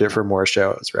insane budget for more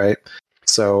shows, right?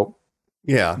 So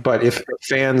but if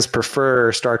fans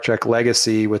prefer Star Trek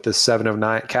Legacy with the 7 of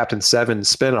 9 Captain 7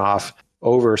 spinoff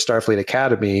over Starfleet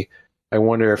Academy, I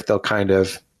wonder if they'll kind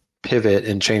of pivot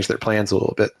and change their plans a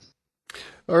little bit.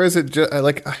 Or is it just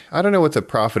like, I don't know what the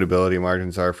profitability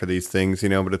margins are for these things,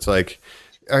 but it's like,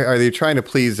 are they trying to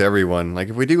please everyone? Like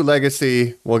if we do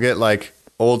Legacy, we'll get like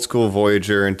old school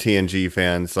Voyager and TNG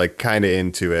fans like kind of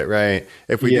into it, right?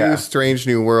 If we do Strange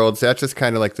New Worlds, that's just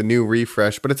kind of like the new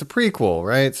refresh, but it's a prequel,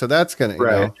 right? So that's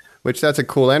gonna, which that's a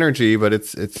cool energy, but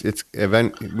it's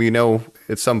event. We know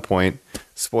at some point,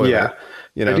 spoiler.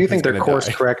 I do think they're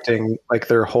course correcting like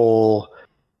their whole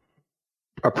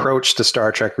approach to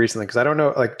Star Trek recently, because I don't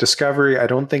know, like Discovery, I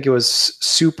don't think it was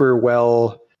super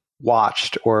well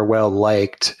watched or well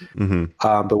liked.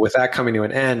 But with that coming to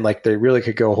an end, like they really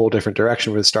could go a whole different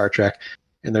direction with Star Trek,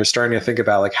 and they're starting to think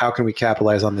about like how can we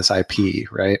capitalize on this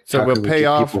IP, right? So we'll pay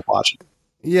off people watching.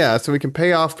 Yeah, so we can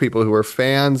pay off people who are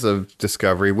fans of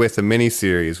Discovery with a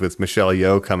miniseries with Michelle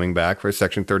Yeoh coming back for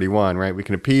Section 31, right? We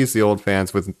can appease the old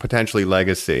fans with potentially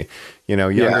Legacy.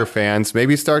 Younger fans,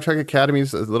 maybe Star Trek Academy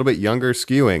is a little bit younger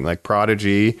skewing, like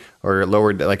Prodigy or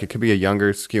lower, like it could be a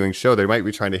younger skewing show. They might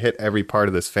be trying to hit every part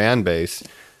of this fan base.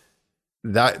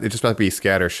 That it just might be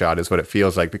scattershot is what it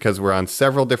feels like, because we're on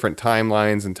several different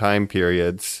timelines and time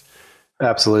periods.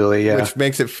 Absolutely, yeah. Which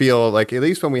makes it feel like, at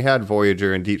least when we had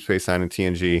Voyager and Deep Space Nine and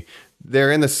TNG,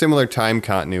 they're in the similar time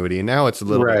continuity. And now it's a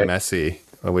little bit messy,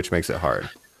 which makes it hard.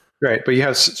 Right, but you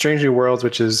have Strange New Worlds,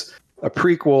 which is a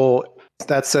prequel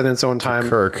that's set in its own time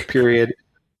period.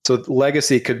 So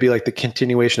Legacy could be like the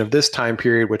continuation of this time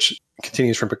period, which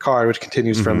continues from Picard, which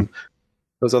continues from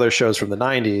those other shows from the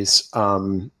 90s. I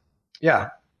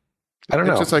don't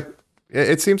know. It's just like,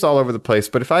 it seems all over the place.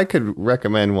 But if I could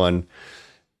recommend one,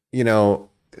 the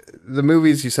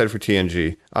movies you said for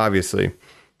TNG, obviously,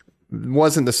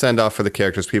 wasn't the send-off for the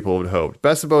characters people would hope.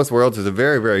 Best of Both Worlds is a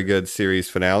very, very good series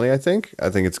finale, I think. I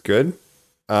think it's good.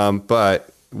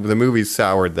 But the movies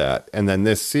soured that. And then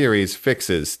this series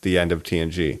fixes the end of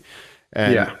TNG.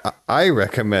 And I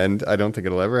recommend, I don't think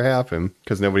it'll ever happen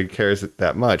because nobody cares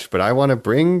that much, but I want to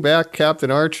bring back Captain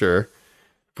Archer.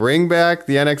 Bring back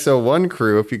the NX-01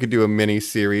 crew if you could do a mini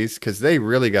series, because they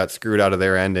really got screwed out of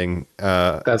their ending.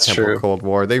 That's true. Cold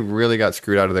War, they really got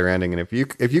screwed out of their ending. And if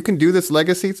you can do this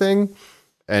Legacy thing,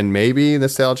 and maybe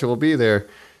nostalgia will be there,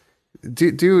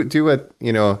 do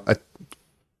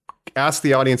ask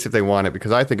the audience if they want it,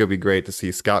 because I think it'd be great to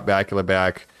see Scott Bakula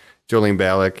back, Jolene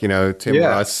Balak, Tim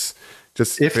Russ.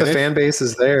 Just if the fan base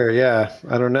is there,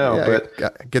 I don't know,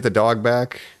 but get the dog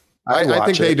back. I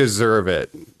think they deserve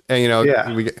it.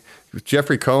 And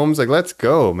Jeffrey Combs, like, let's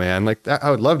go, man. Like,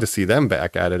 I would love to see them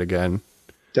back at it again.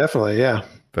 Definitely, yeah.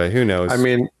 But who knows? I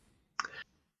mean,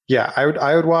 yeah,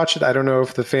 I would watch it. I don't know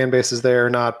if the fan base is there or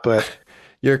not, but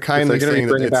you're kindly saying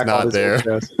that it's not there.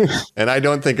 And I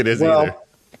don't think it is either.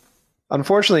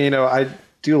 Unfortunately, I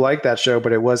do like that show,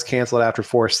 but it was canceled after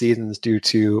 4 seasons due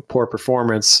to poor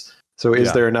performance. So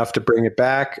is there enough to bring it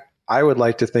back? I would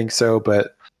like to think so,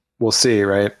 but we'll see,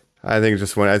 right? I think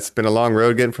it's been a long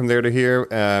road getting from there to here.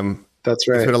 That's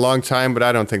right. It's been a long time, but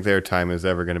I don't think their time is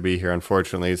ever going to be here,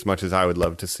 unfortunately, as much as I would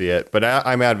love to see it. But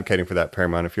I'm advocating for that,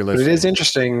 Paramount, if you're listening. But it is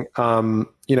interesting.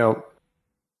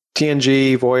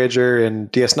 TNG, Voyager,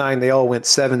 and DS9, they all went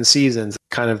 7 seasons,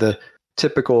 kind of the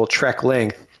typical Trek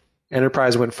length.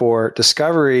 Enterprise went 4.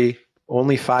 Discovery,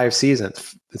 only 5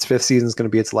 seasons. Its 5th season is going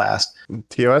to be its last.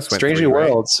 TOS went Strange 3, New right?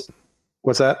 Worlds.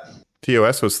 What's that?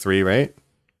 TOS was 3, right?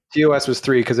 TOS was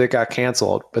 3 because it got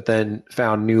canceled, but then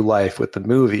found new life with the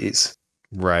movies.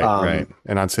 Right, right.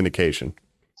 And on syndication.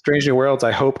 Strange New Worlds,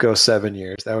 I hope, goes 7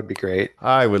 years. That would be great.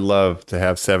 I would love to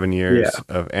have 7 years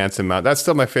of Anson Mount. That's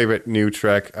still my favorite new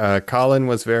Trek. Colin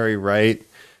was very right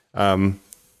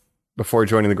before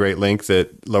joining the Great Link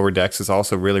that Lower Decks is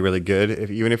also really, really good.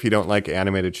 Even if you don't like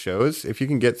animated shows, if you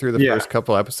can get through the first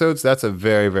couple episodes, that's a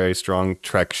very, very strong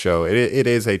Trek show. It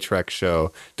is a Trek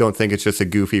show. Don't think it's just a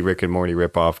goofy Rick and Morty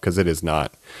ripoff, because it is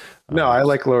not. No, I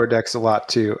like Lower Decks a lot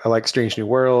too. I like Strange New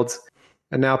Worlds.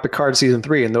 And now Picard season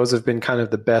 3, and those have been kind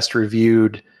of the best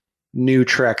reviewed new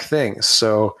Trek things.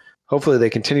 So hopefully they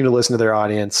continue to listen to their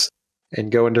audience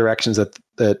and go in directions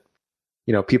that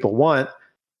people want.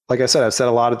 Like I said, I've said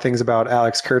a lot of things about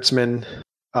Alex Kurtzman.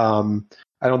 I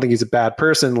don't think he's a bad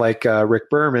person like Rick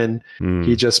Berman.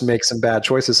 He just makes some bad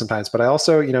choices sometimes. But I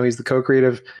also, he's the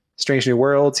co-creative Strange New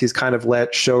Worlds. He's kind of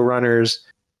let showrunners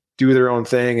do their own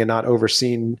thing and not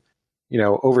overshadowed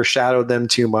them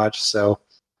too much. So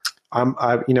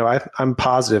I'm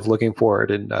positive looking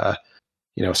forward in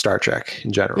Star Trek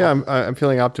in general. Yeah, I'm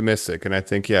feeling optimistic, and I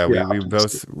think we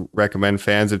both recommend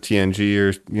fans of TNG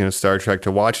or Star Trek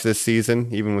to watch this season,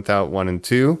 even without 1 and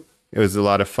 2. It was a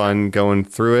lot of fun going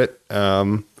through it.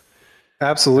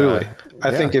 Absolutely,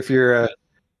 I think if you're a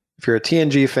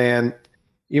TNG fan,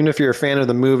 even if you're a fan of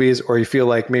the movies, or you feel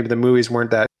like maybe the movies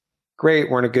weren't that great,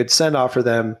 weren't a good send off for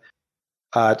them.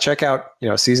 Check out,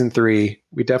 season 3.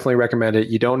 We definitely recommend it.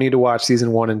 You don't need to watch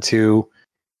season 1 and 2.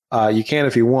 You can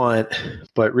if you want,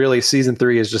 but really season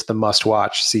 3 is just the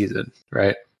must-watch season,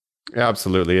 right?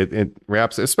 Absolutely. It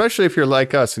wraps, especially if you're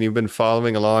like us and you've been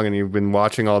following along and you've been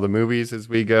watching all the movies as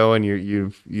we go, and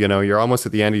you're almost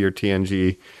at the end of your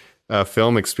TNG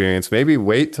film experience. Maybe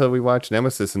wait till we watch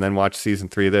Nemesis and then watch season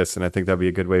 3 of this, and I think that'd be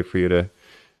a good way for you to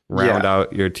round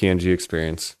out your TNG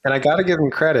experience. And I got to give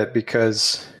him credit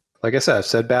because, like I said, I've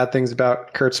said bad things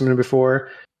about Kurtzman before,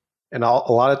 and a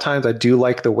lot of times I do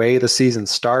like the way the season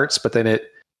starts, but then it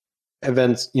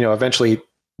eventually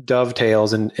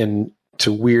dovetails into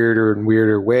weirder and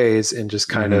weirder ways and just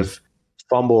kind of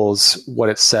fumbles what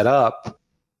it set up.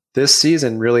 This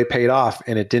season really paid off,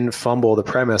 and it didn't fumble the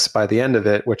premise by the end of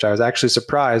it, which I was actually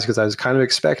surprised because I was kind of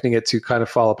expecting it to kind of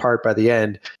fall apart by the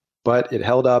end, but it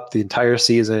held up the entire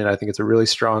season, and I think it's a really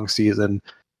strong season.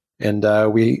 And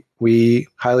we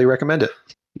highly recommend it.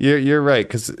 You're right,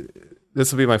 because this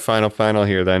will be my final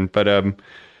here then. But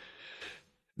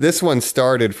this one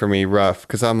started for me rough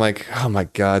because I'm like, oh my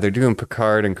God, they're doing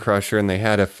Picard and Crusher, and they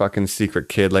had a fucking secret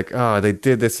kid. Like, oh, they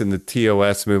did this in the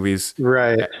TOS movies.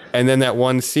 Right. And then that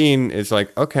one scene is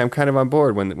like, okay, I'm kind of on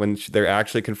board when they're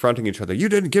actually confronting each other. You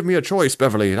didn't give me a choice,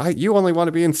 Beverly. You only want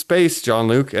to be in space,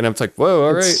 Jean-Luc. And I'm like, whoa,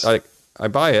 all right. Like, I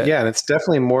buy it. Yeah, and it's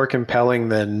definitely more compelling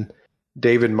than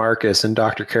David Marcus and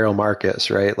Dr. Carol Marcus,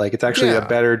 right? Like, it's actually a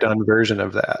better done version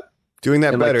of that. Doing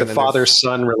that and better. Like the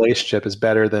father-son relationship is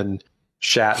better than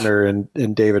Shatner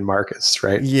and David Marcus,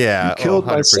 right? Yeah. You killed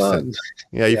my son.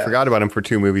 Yeah, you forgot about him for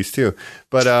 2 movies too.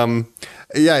 But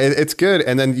it's good.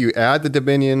 And then you add the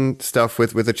Dominion stuff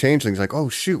with the Changelings. Like, oh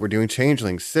shoot, we're doing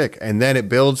Changelings, sick. And then it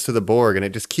builds to the Borg, and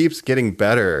it just keeps getting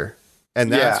better.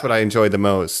 And that's what I enjoyed the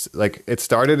most. Like, it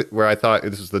started where I thought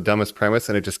this was the dumbest premise,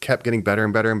 and it just kept getting better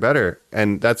and better and better.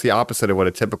 And that's the opposite of what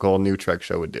a typical new Trek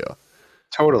show would do.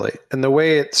 Totally. And the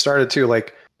way it started too,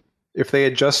 like, if they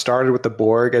had just started with the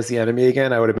Borg as the enemy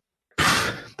again, I would have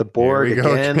been the Borg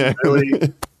again.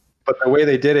 Really. But the way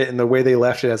they did it and the way they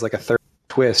left it as like a third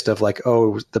twist of like,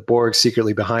 oh, the Borg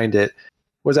secretly behind it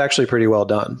was actually pretty well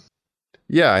done.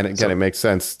 Yeah. And again, it makes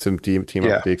sense to team up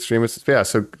with the extremists. Yeah.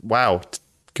 So, wow.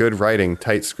 Good writing,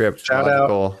 tight script,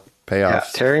 logical payoffs. Yeah,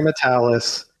 Terry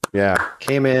Metalis. Yeah.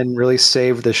 Came in, really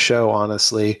saved the show,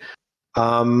 honestly.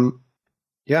 And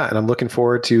I'm looking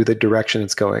forward to the direction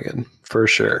it's going in, for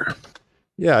sure.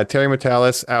 Yeah, Terry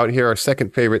Metalis out here, our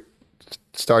second favorite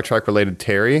Star Trek related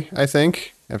Terry, I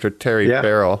think, after Terry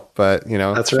Farrell. But,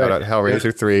 That's shout right. out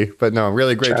Hellraiser 3. But no,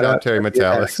 really great job, Terry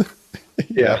Metalis.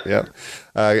 Yeah.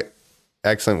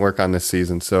 Excellent work on this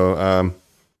season. So,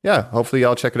 hopefully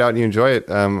y'all check it out and you enjoy it.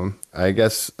 I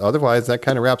guess otherwise that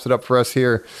kind of wraps it up for us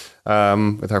here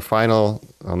with our final,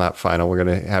 well, not final, we're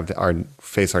going to have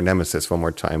face our nemesis one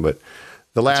more time, but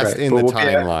the last in the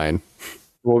timeline.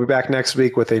 We'll be back next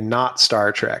week with a not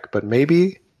Star Trek, but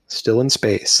maybe still in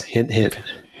space. Hint, hint.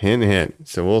 Hint, hint.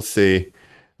 So we'll see.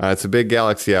 It's a big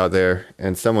galaxy out there,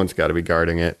 and someone's got to be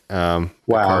guarding it.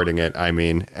 Guarding it, I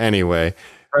mean. Anyway.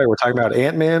 Right, we're talking about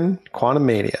Ant-Man,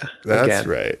 Quantumania. That's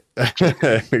right.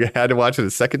 We had to watch it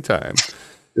a second time.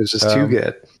 It was just too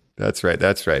good. That's right.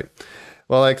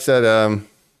 Well, like I said,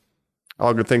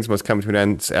 all good things must come to an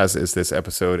end, as is this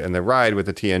episode and the ride with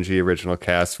the TNG original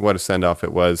cast. What a send-off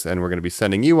it was. And we're going to be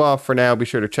sending you off for now. Be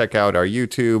sure to check out our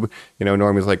YouTube.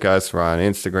 Normies Like Us. We're on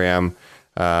Instagram.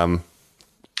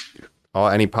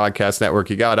 Any podcast network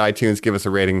you got, iTunes, give us a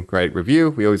rating, write review.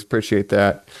 We always appreciate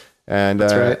that. And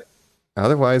that's right.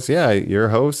 Otherwise, your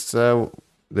hosts,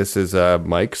 this is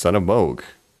Mike, son of Moog.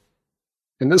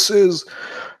 And this is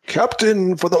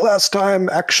Captain, for the last time,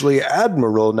 actually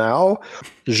Admiral now,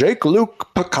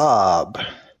 Jacques-Luc Picard.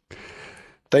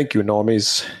 Thank you,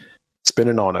 Normies. It's been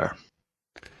an honor.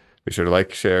 Be sure to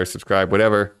like, share, subscribe,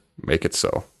 whatever. Make it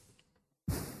so.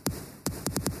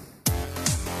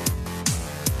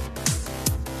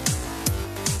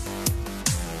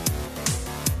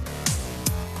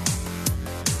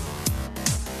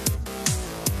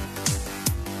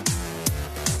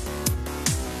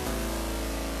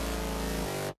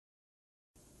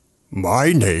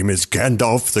 My name is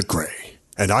Gandalf the Grey,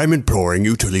 and I'm imploring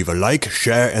you to leave a like,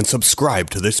 share, and subscribe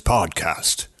to this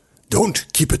podcast. Don't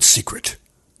keep it secret.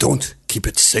 Don't keep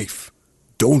it safe.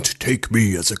 Don't take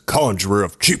me as a conjurer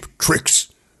of cheap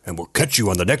tricks, and we'll catch you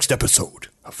on the next episode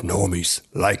of Normies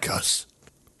Like Us.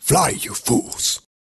 Fly, you fools!